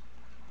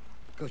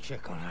 Go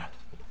check on her.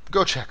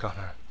 Go check on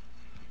her.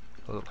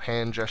 A little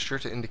hand gesture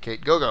to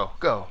indicate, go, go,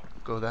 go.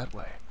 Go that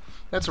way.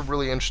 That's a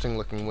really interesting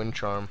looking wind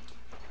charm.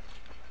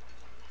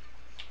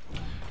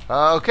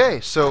 Okay,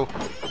 so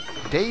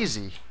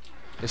Daisy.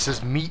 It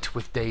says meet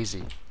with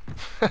Daisy.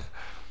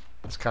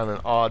 It's kind of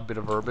an odd bit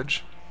of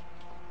verbiage.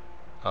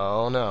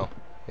 Oh no.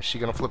 Is she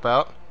gonna flip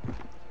out?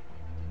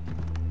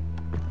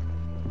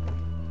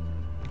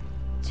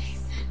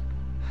 Jason,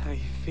 How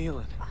you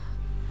feeling?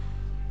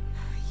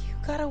 you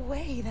got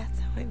away. That's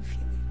how I'm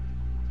feeling.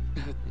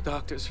 The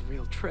doctor's a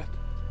real trip.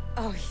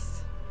 Oh,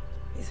 he's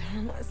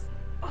harmless.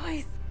 Oh,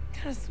 he's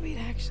kind of sweet,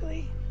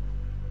 actually.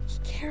 He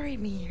carried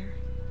me here.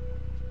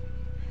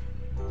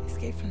 I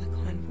escaped from the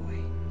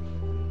convoy.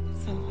 At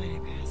some point, I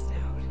passed out.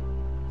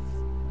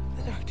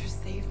 The doctor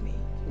saved me.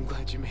 I'm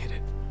glad you made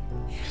it.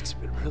 It's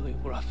been really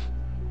rough.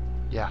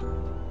 Yeah.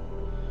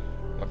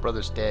 My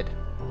brother's dead.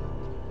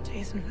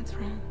 Jason, what's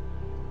wrong?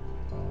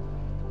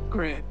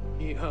 Grant,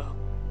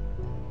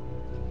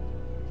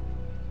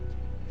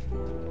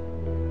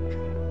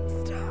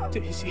 Stop.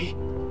 Daisy,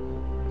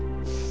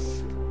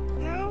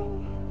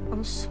 No.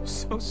 I'm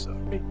so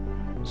sorry.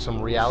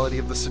 Some reality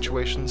of the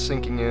situation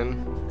sinking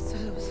in. So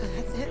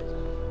that's it?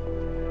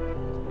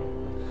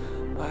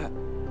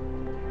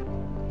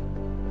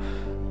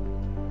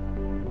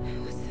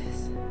 What's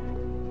this?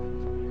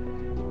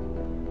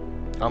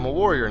 I'm a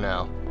warrior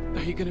now.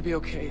 Are you gonna be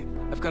okay?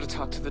 I've got to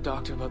talk to the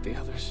doctor about the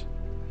others.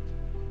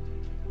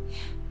 Yeah.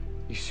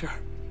 You sure?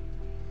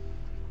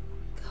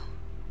 Go.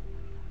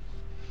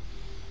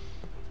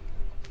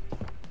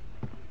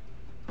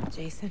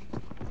 Jason,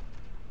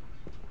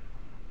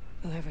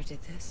 whoever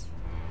did this,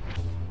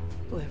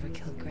 whoever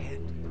killed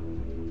Grant,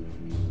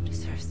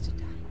 deserves to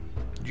die.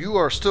 You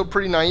are still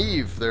pretty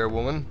naive there,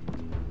 woman.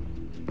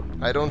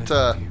 I don't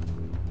By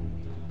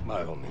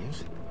all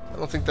means. I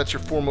don't think that's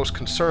your foremost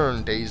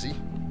concern, Daisy.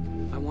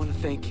 I want to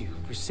thank you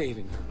for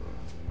saving her.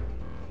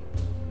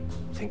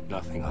 Think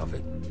nothing of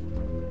it.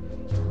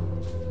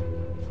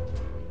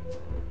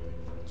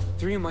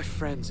 3 of my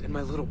friends and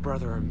my little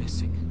brother are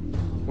missing.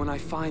 When I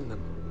find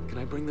them, can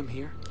I bring them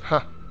here?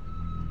 Huh.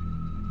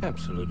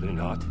 Absolutely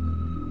not.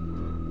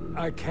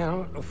 I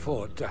cannot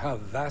afford to have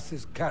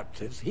Vass's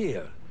captives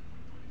here.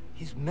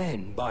 His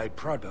men buy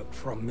product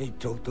from me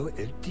todo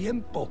el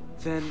tiempo.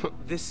 Then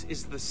this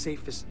is the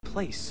safest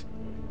place.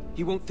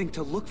 He won't think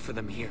to look for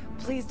them here.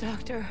 Please,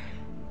 Doctor.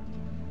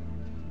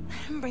 Let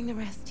him bring the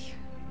rest here.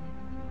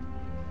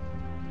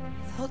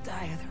 They'll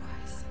die otherwise.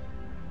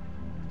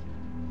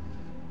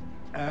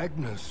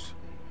 Agnes,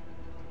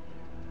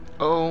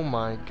 Oh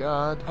my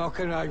god. how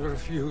can I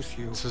refuse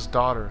you? It's his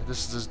daughter.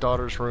 This is his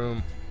daughter's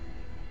room.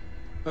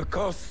 Of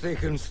course they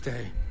can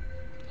stay.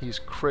 He's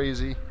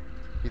crazy.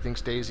 He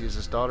thinks Daisy is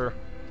his daughter.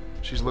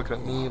 She's looking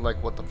at me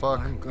like, what the fuck?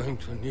 I'm going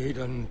to need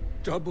a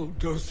double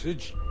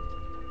dosage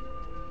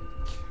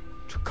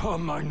to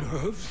calm my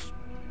nerves.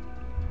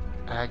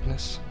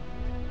 Agnes.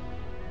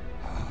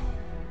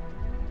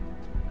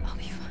 I'll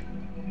be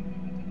fine.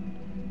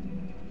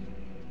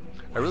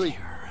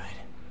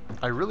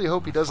 I really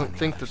hope he doesn't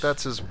think that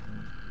that's his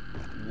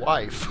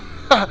wife.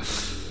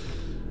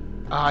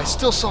 I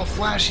still saw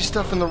flashy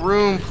stuff in the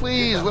room.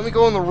 Please, let me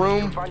go in the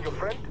room. Find your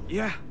friend?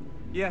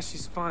 Yeah,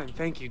 she's fine.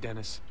 Thank you,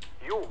 Dennis.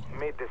 You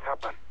made this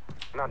happen,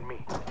 not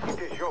me. It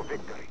is your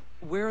victory.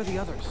 Where are the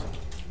others?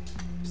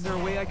 Is there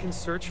a way I can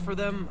search for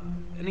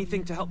them?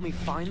 Anything to help me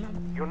find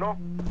them? You know,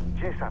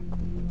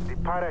 Jason, the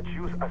pirates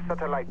use a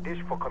satellite dish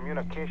for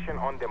communication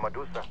on the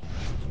Medusa.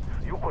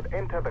 You could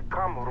enter the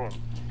comm room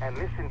and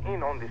listen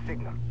in on the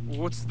signal.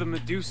 What's the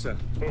Medusa?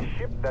 A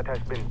ship that has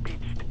been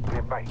beached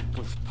nearby.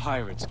 With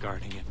pirates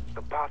guarding it.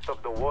 The path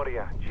of the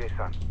warrior,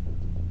 Jason.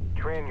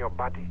 Train your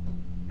body,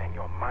 and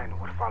your mind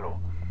will follow.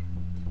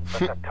 But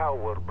the tower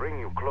will bring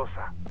you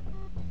closer.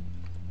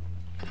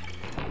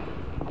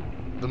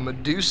 The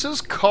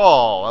Medusa's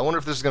Call. I wonder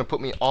if this is going to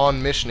put me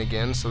on mission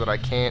again so that I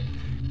can't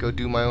go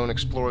do my own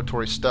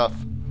exploratory stuff.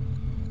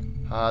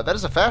 That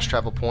is a fast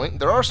travel point.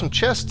 There are some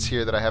chests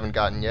here that I haven't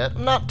gotten yet.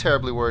 I'm not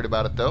terribly worried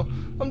about it, though.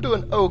 I'm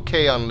doing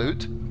okay on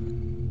loot.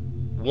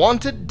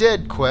 Wanted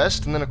Dead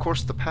quest, and then, of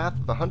course, the Path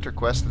of the Hunter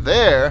quest.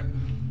 There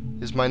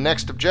is my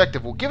next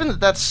objective. Well, given that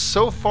that's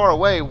so far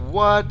away,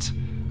 what?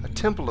 A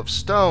Temple of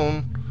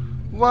Stone?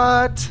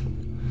 What?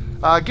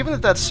 Given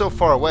that that's so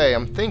far away,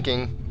 I'm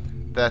thinking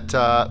that,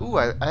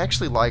 I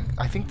actually like,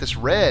 I think this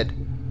red,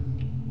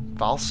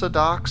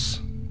 Valsadox,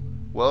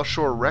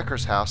 Wellshore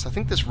Wrecker's House, I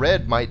think this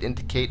red might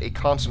indicate a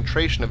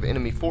concentration of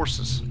enemy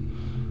forces.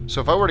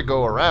 So if I were to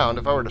go around,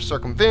 if I were to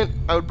circumvent,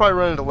 I would probably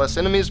run into less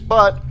enemies,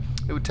 but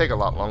it would take a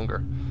lot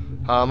longer.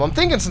 I'm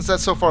thinking since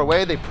that's so far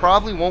away, they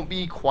probably won't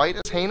be quite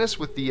as heinous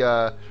with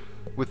the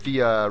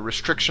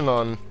restriction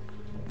on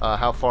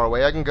how far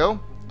away I can go.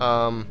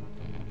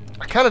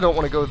 I kind of don't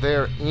want to go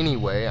there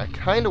anyway. I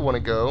kind of want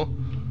to go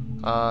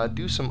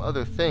do some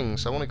other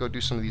things. I want to go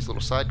do some of these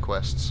little side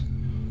quests.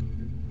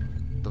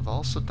 The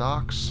Valsa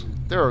Docks.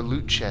 There are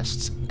loot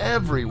chests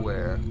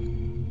everywhere.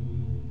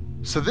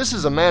 So this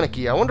is a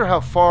Manaki. I wonder how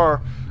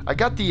far. I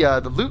got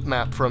the loot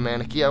map for a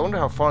Manaki. I wonder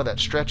how far that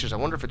stretches. I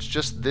wonder if it's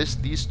just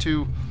these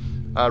two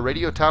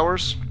radio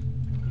towers,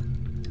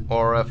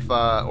 or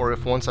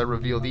if once I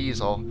reveal these,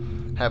 I'll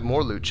have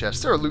more loot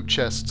chests. There are loot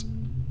chests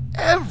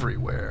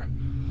everywhere.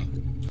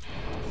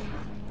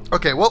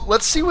 Okay, well,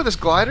 let's see where this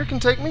glider can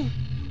take me.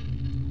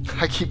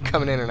 I keep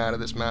coming in and out of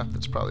this map.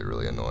 That's probably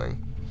really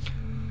annoying.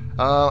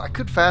 I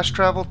could fast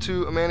travel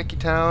to Amanaki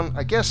Town.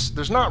 I guess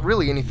there's not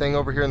really anything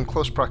over here in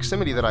close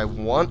proximity that I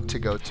want to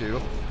go to.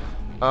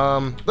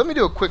 Let me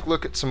do a quick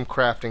look at some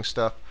crafting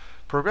stuff.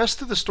 Progress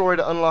through the story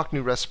to unlock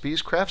new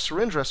recipes. Craft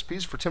syringe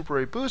recipes for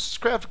temporary boosts.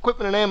 Craft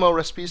equipment and ammo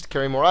recipes to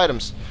carry more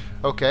items.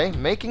 Okay,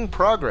 making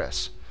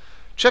progress.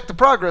 Check the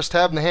progress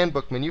tab in the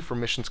handbook menu for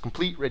missions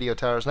complete, radio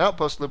towers and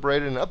outposts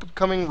liberated, and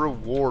upcoming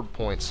reward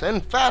points.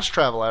 And fast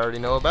travel I already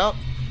know about.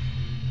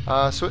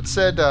 So it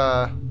said,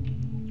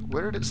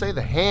 where did it say?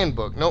 The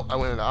handbook. Nope, I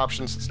went into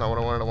options. That's not what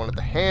I wanted. I wanted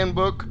the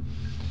handbook.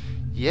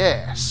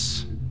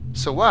 Yes.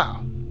 So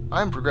wow,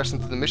 I'm progressing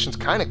through the missions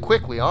kind of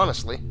quickly,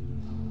 honestly.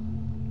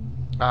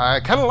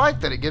 I kind of like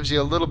that it gives you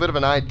a little bit of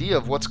an idea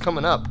of what's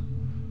coming up.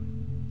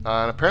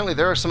 And apparently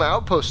there are some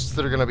outposts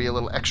that are going to be a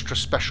little extra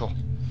special.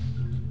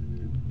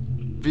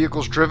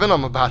 Vehicles driven,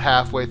 I'm about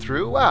halfway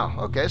through. Wow,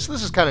 okay, so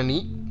this is kind of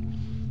neat.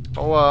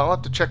 I'll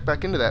have to check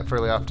back into that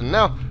fairly often.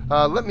 Now,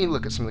 let me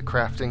look at some of the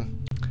crafting.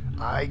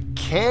 I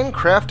can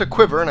craft a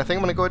quiver, and I think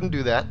I'm going to go ahead and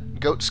do that.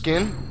 Goat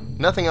skin.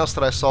 Nothing else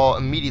that I saw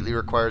immediately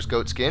requires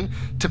goat skin.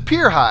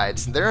 Tapir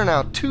hides. There are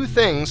now 2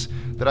 things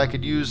that I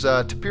could use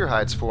tapir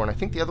hides for, and I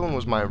think the other one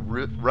was my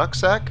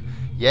rucksack.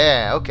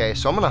 Yeah, okay,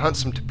 so I'm going to hunt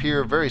some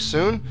tapir very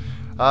soon.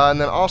 And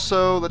then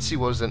also, let's see,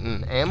 what was it?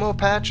 An ammo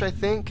patch, I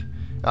think?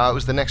 It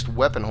was the next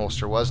weapon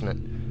holster, wasn't it?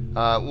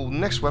 Well,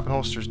 next weapon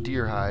holster is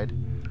deer hide.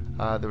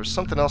 There was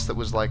something else that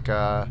was like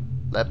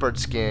leopard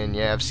skin.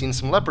 Yeah, I've seen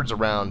some leopards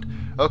around.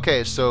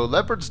 Okay, so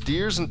leopards,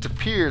 deers, and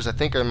tapirs I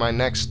think are my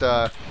next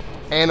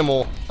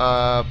animal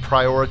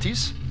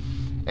priorities.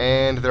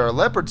 And there are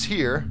leopards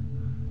here.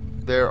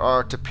 There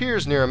are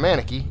tapirs near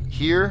Amanaki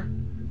here.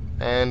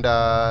 And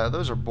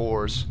those are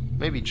boars.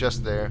 Maybe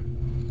just there.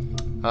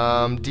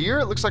 Deer,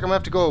 it looks like I'm going to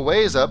have to go a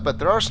ways up, but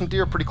there are some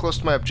deer pretty close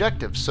to my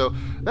objective, so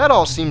that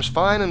all seems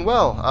fine and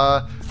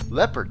well.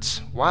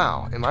 Leopards.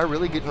 Wow, am I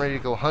really getting ready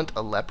to go hunt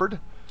a leopard?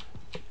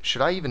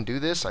 Should I even do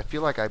this? I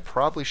feel like I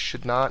probably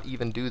should not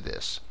even do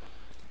this.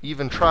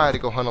 Even try to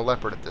go hunt a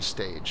leopard at this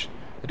stage.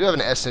 I do have an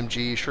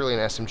SMG. Surely an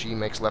SMG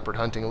makes leopard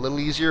hunting a little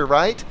easier,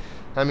 right?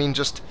 I mean,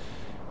 just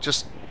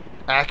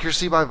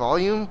accuracy by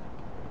volume?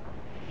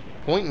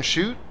 Point and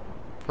shoot,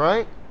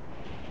 right?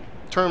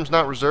 Terms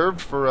not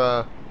reserved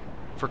for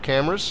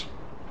cameras.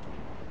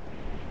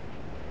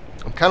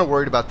 I'm kind of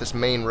worried about this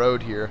main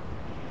road here.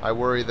 I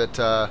worry that,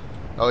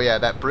 oh yeah,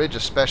 that bridge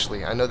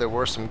especially. I know there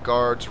were some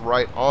guards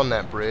right on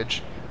that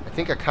bridge. I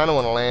think I kind of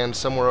want to land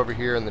somewhere over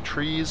here in the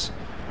trees.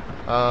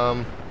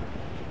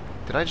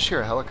 Did I just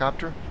hear a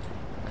helicopter?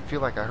 I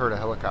feel like I heard a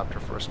helicopter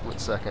for a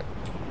split second.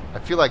 I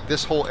feel like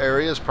this whole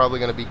area is probably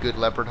going to be good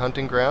leopard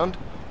hunting ground,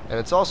 and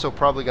it's also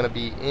probably going to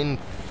be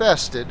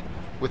infested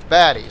with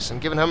baddies.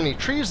 And given how many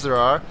trees there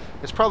are,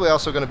 it's probably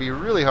also going to be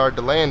really hard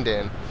to land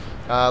in.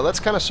 Let's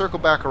kind of circle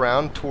back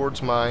around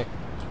towards my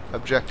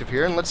objective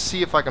here, and let's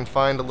see if I can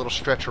find a little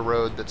stretch of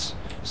road that's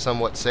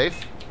somewhat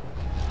safe.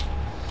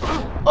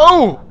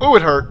 Oh! Oh,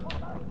 it hurt.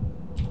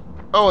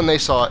 Oh, and they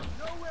saw it.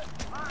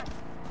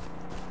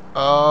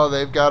 Oh,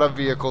 they've got a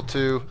vehicle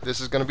too. This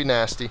is going to be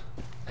nasty.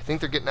 I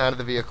think they're getting out of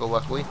the vehicle,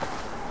 luckily.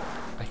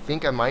 I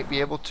think I might be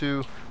able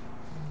to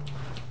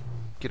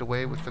get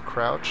away with the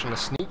crouch and a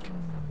sneak.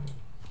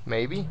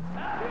 Maybe.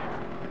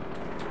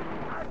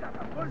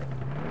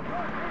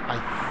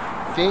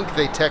 I think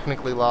they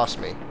technically lost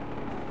me.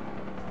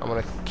 I'm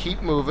going to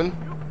keep moving.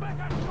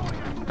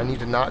 I need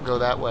to not go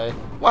that way.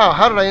 Wow,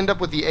 how did I end up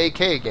with the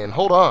AK again?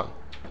 Hold on.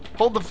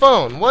 Hold the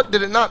phone. What?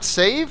 Did it not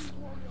save?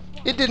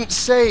 It didn't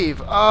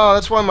save. Oh,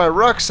 that's why my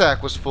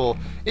rucksack was full.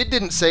 It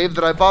didn't save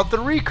that I bought the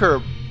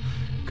recurve.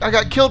 I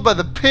got killed by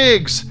the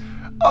pigs.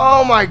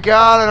 Oh my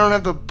god, I don't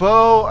have the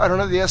bow. I don't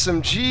have the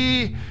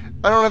SMG.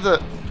 I don't have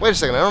the... Wait a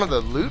second, I don't have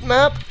the loot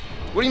map?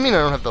 What do you mean I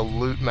don't have the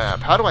loot map?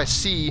 How do I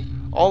see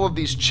all of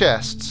these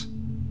chests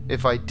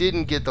if I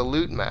didn't get the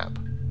loot map?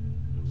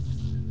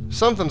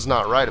 Something's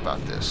not right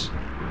about this.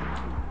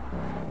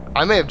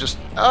 I may have just...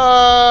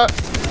 I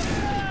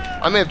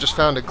may have just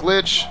found a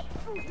glitch.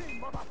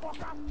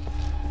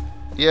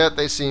 Yeah,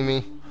 they see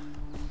me.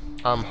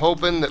 I'm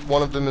hoping that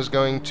one of them is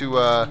going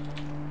to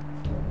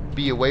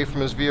be away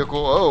from his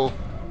vehicle. Oh.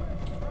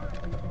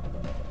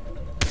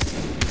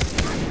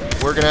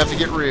 We're going to have to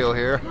get real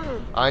here.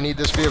 I need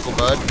this vehicle,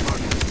 bud.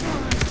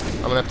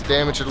 I'm going to have to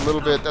damage it a little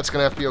bit. That's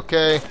going to have to be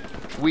okay.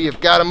 We have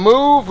got to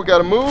move. We got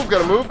to move. Got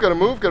to move. Got to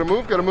move. Got to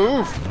move. Got to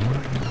move.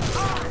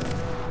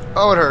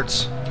 Oh, it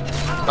hurts.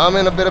 I'm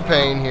in a bit of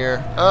pain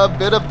here. A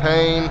bit of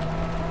pain.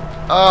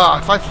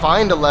 If I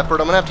find a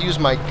leopard, I'm going to have to use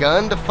my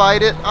gun to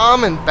fight it.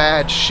 I'm in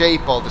bad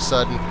shape all of a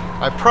sudden.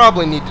 I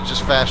probably need to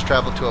just fast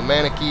travel to a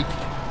Maneki.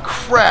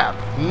 Crap.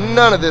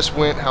 None of this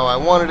went how I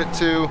wanted it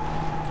to.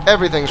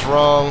 Everything's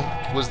wrong.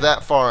 Was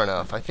that far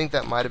enough? I think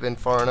that might have been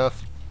far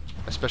enough,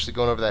 especially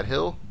going over that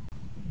hill.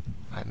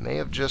 I may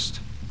have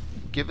just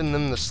given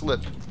them the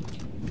slip.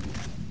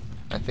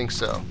 I think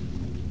so.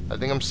 I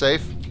think I'm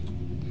safe.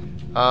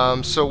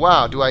 So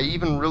wow, do I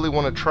even really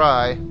want to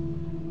try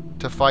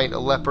to fight a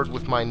leopard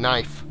with my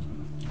knife?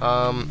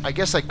 I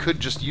guess I could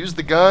just use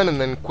the gun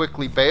and then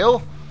quickly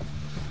bail.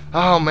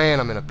 Oh man,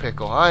 I'm in a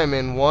pickle. I am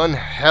in one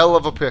hell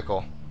of a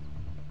pickle.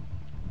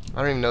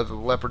 I don't even know the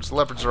leopards. The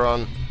leopards are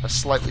on a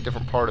slightly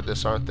different part of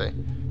this, aren't they?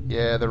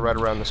 Yeah, they're right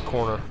around this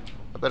corner.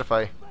 I bet if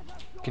I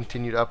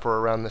continued up or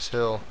around this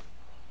hill,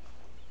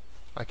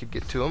 I could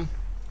get to them.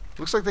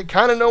 Looks like they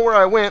kind of know where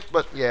I went,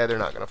 but yeah, they're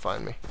not going to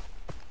find me.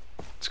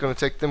 It's going to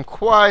take them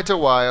quite a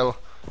while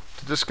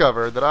to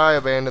discover that I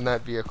abandoned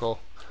that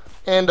vehicle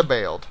and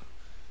bailed.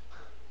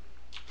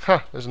 Huh,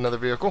 there's another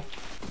vehicle.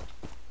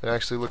 It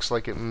actually looks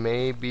like it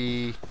may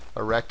be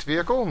a wrecked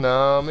vehicle.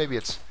 No, maybe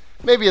it's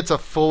a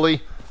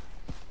fully...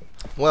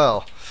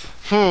 Well,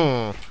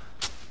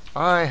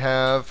 I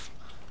have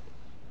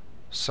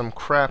some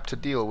crap to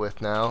deal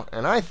with now,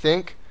 and I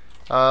think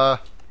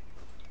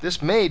this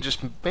may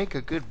just make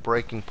a good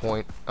breaking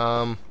point.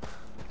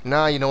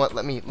 Nah, you know what?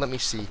 Let me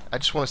see. I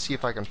just want to see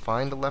if I can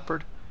find a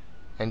leopard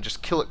and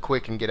just kill it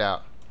quick and get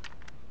out.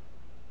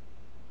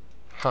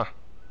 Huh.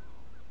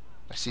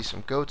 I see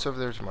some goats over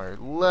there to my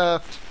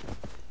left.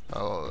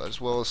 Oh, as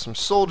well as some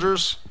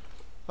soldiers.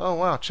 Oh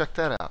wow, check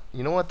that out.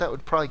 You know what? That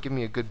would probably give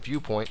me a good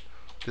viewpoint.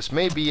 This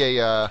may be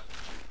a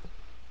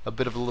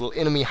bit of a little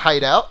enemy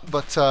hideout,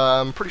 but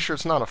I'm pretty sure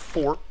it's not a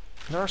fort.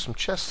 There are some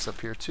chests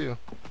up here too.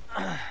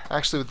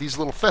 Actually, with these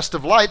little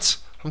festive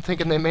lights, I'm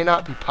thinking they may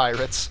not be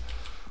pirates.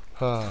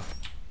 Let's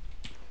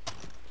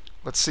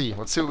see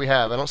what we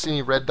have. I don't see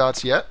any red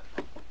dots yet.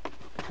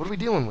 What are we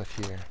dealing with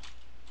here?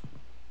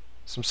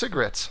 Some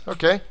cigarettes.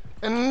 Okay.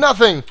 And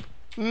nothing!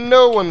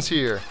 No one's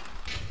here.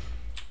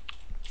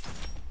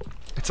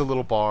 It's a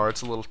little bar.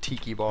 It's a little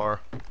tiki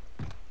bar.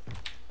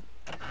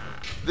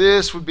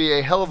 This would be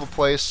a hell of a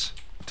place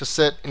to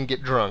sit and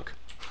get drunk.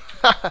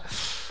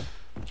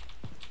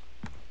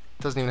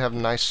 Doesn't even have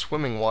nice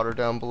swimming water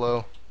down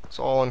below. It's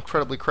all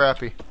incredibly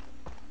crappy.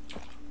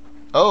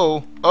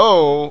 Oh,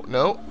 oh,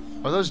 no.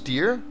 Are those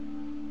deer?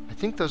 I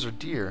think those are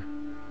deer.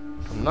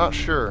 I'm not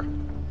sure.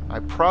 I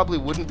probably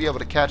wouldn't be able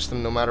to catch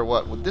them no matter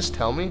what. Would this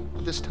tell me?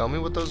 Would this tell me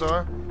what those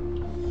are?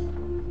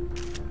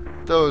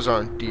 Those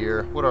aren't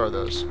deer. What are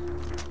those?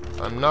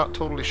 I'm not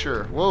totally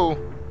sure. Whoa!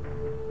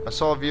 I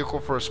saw a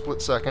vehicle for a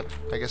split second.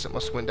 I guess it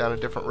must have went down a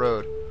different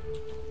road.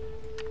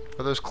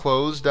 Are those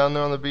clothes down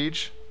there on the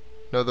beach?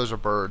 No, those are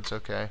birds.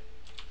 Okay.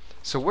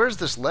 So where's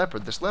this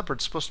leopard? This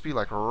leopard's supposed to be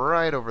like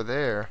right over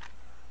there.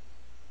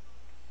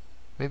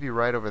 Maybe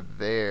right over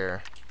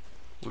there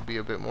would be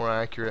a bit more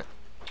accurate.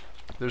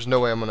 There's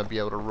no way I'm going to be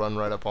able to run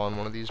right up on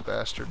one of these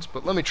bastards.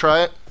 But let me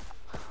try it.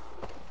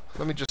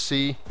 Let me just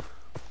see.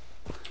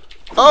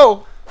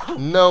 Oh!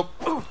 Nope.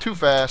 Too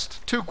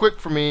fast. Too quick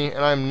for me,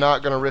 and I'm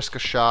not going to risk a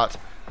shot.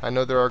 I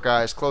know there are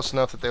guys close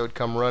enough that they would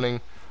come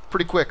running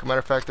pretty quick. Matter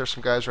of fact, there's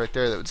some guys right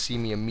there that would see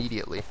me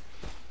immediately.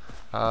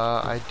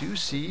 I do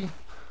see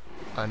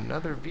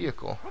another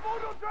vehicle.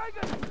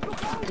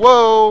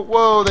 Whoa!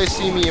 Whoa! They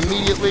see me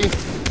immediately.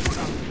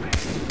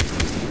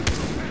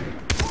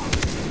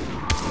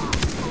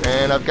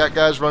 And I've got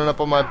guys running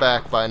up on my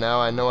back by now.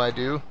 I know I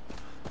do.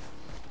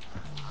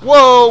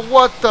 Whoa!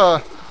 What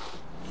the?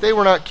 They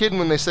were not kidding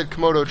when they said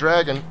Komodo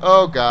dragon.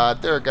 Oh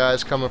god, there are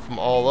guys coming from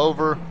all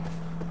over.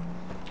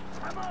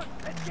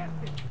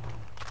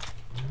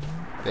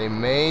 They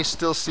may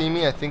still see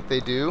me. I think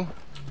they do.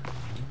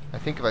 I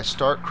think if I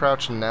start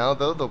crouching now,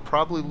 though, they'll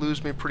probably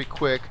lose me pretty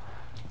quick.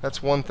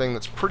 That's one thing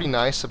that's pretty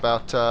nice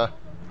about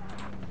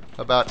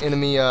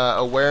enemy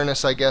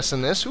awareness, I guess,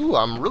 in this. Ooh,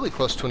 I'm really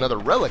close to another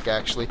relic,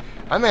 actually.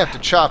 I may have to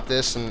chop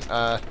this and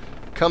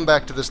come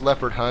back to this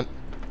leopard hunt.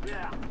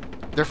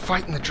 They're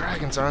fighting the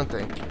dragons, aren't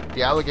they?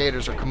 The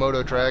alligators or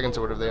Komodo dragons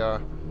or whatever they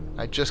are.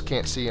 I just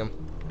can't see them.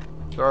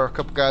 There are a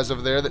couple guys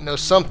over there that know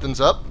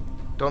something's up.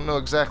 Don't know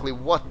exactly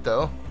what,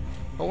 though.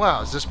 Oh, wow.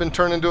 Has this been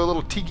turned into a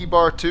little tiki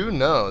bar, too?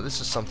 No,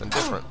 this is something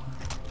different.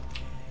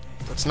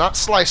 Let's not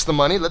slice the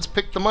money. Let's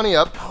pick the money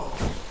up.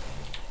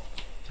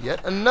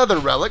 Yet another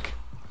relic.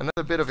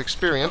 Another bit of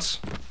experience.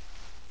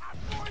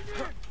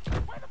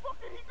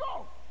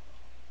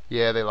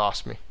 Yeah, they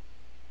lost me.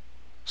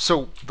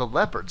 So, the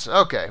leopards.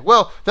 Okay,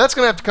 well, that's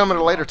going to have to come at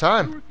a later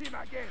time.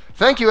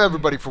 Thank you,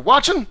 everybody, for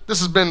watching. This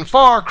has been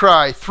Far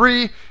Cry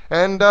 3,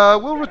 and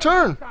we'll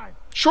return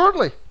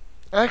shortly.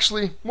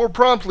 Actually, more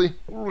promptly,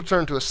 we'll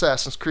return to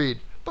Assassin's Creed.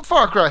 But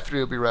Far Cry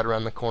 3 will be right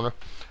around the corner.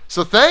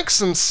 So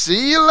thanks, and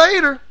see you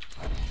later.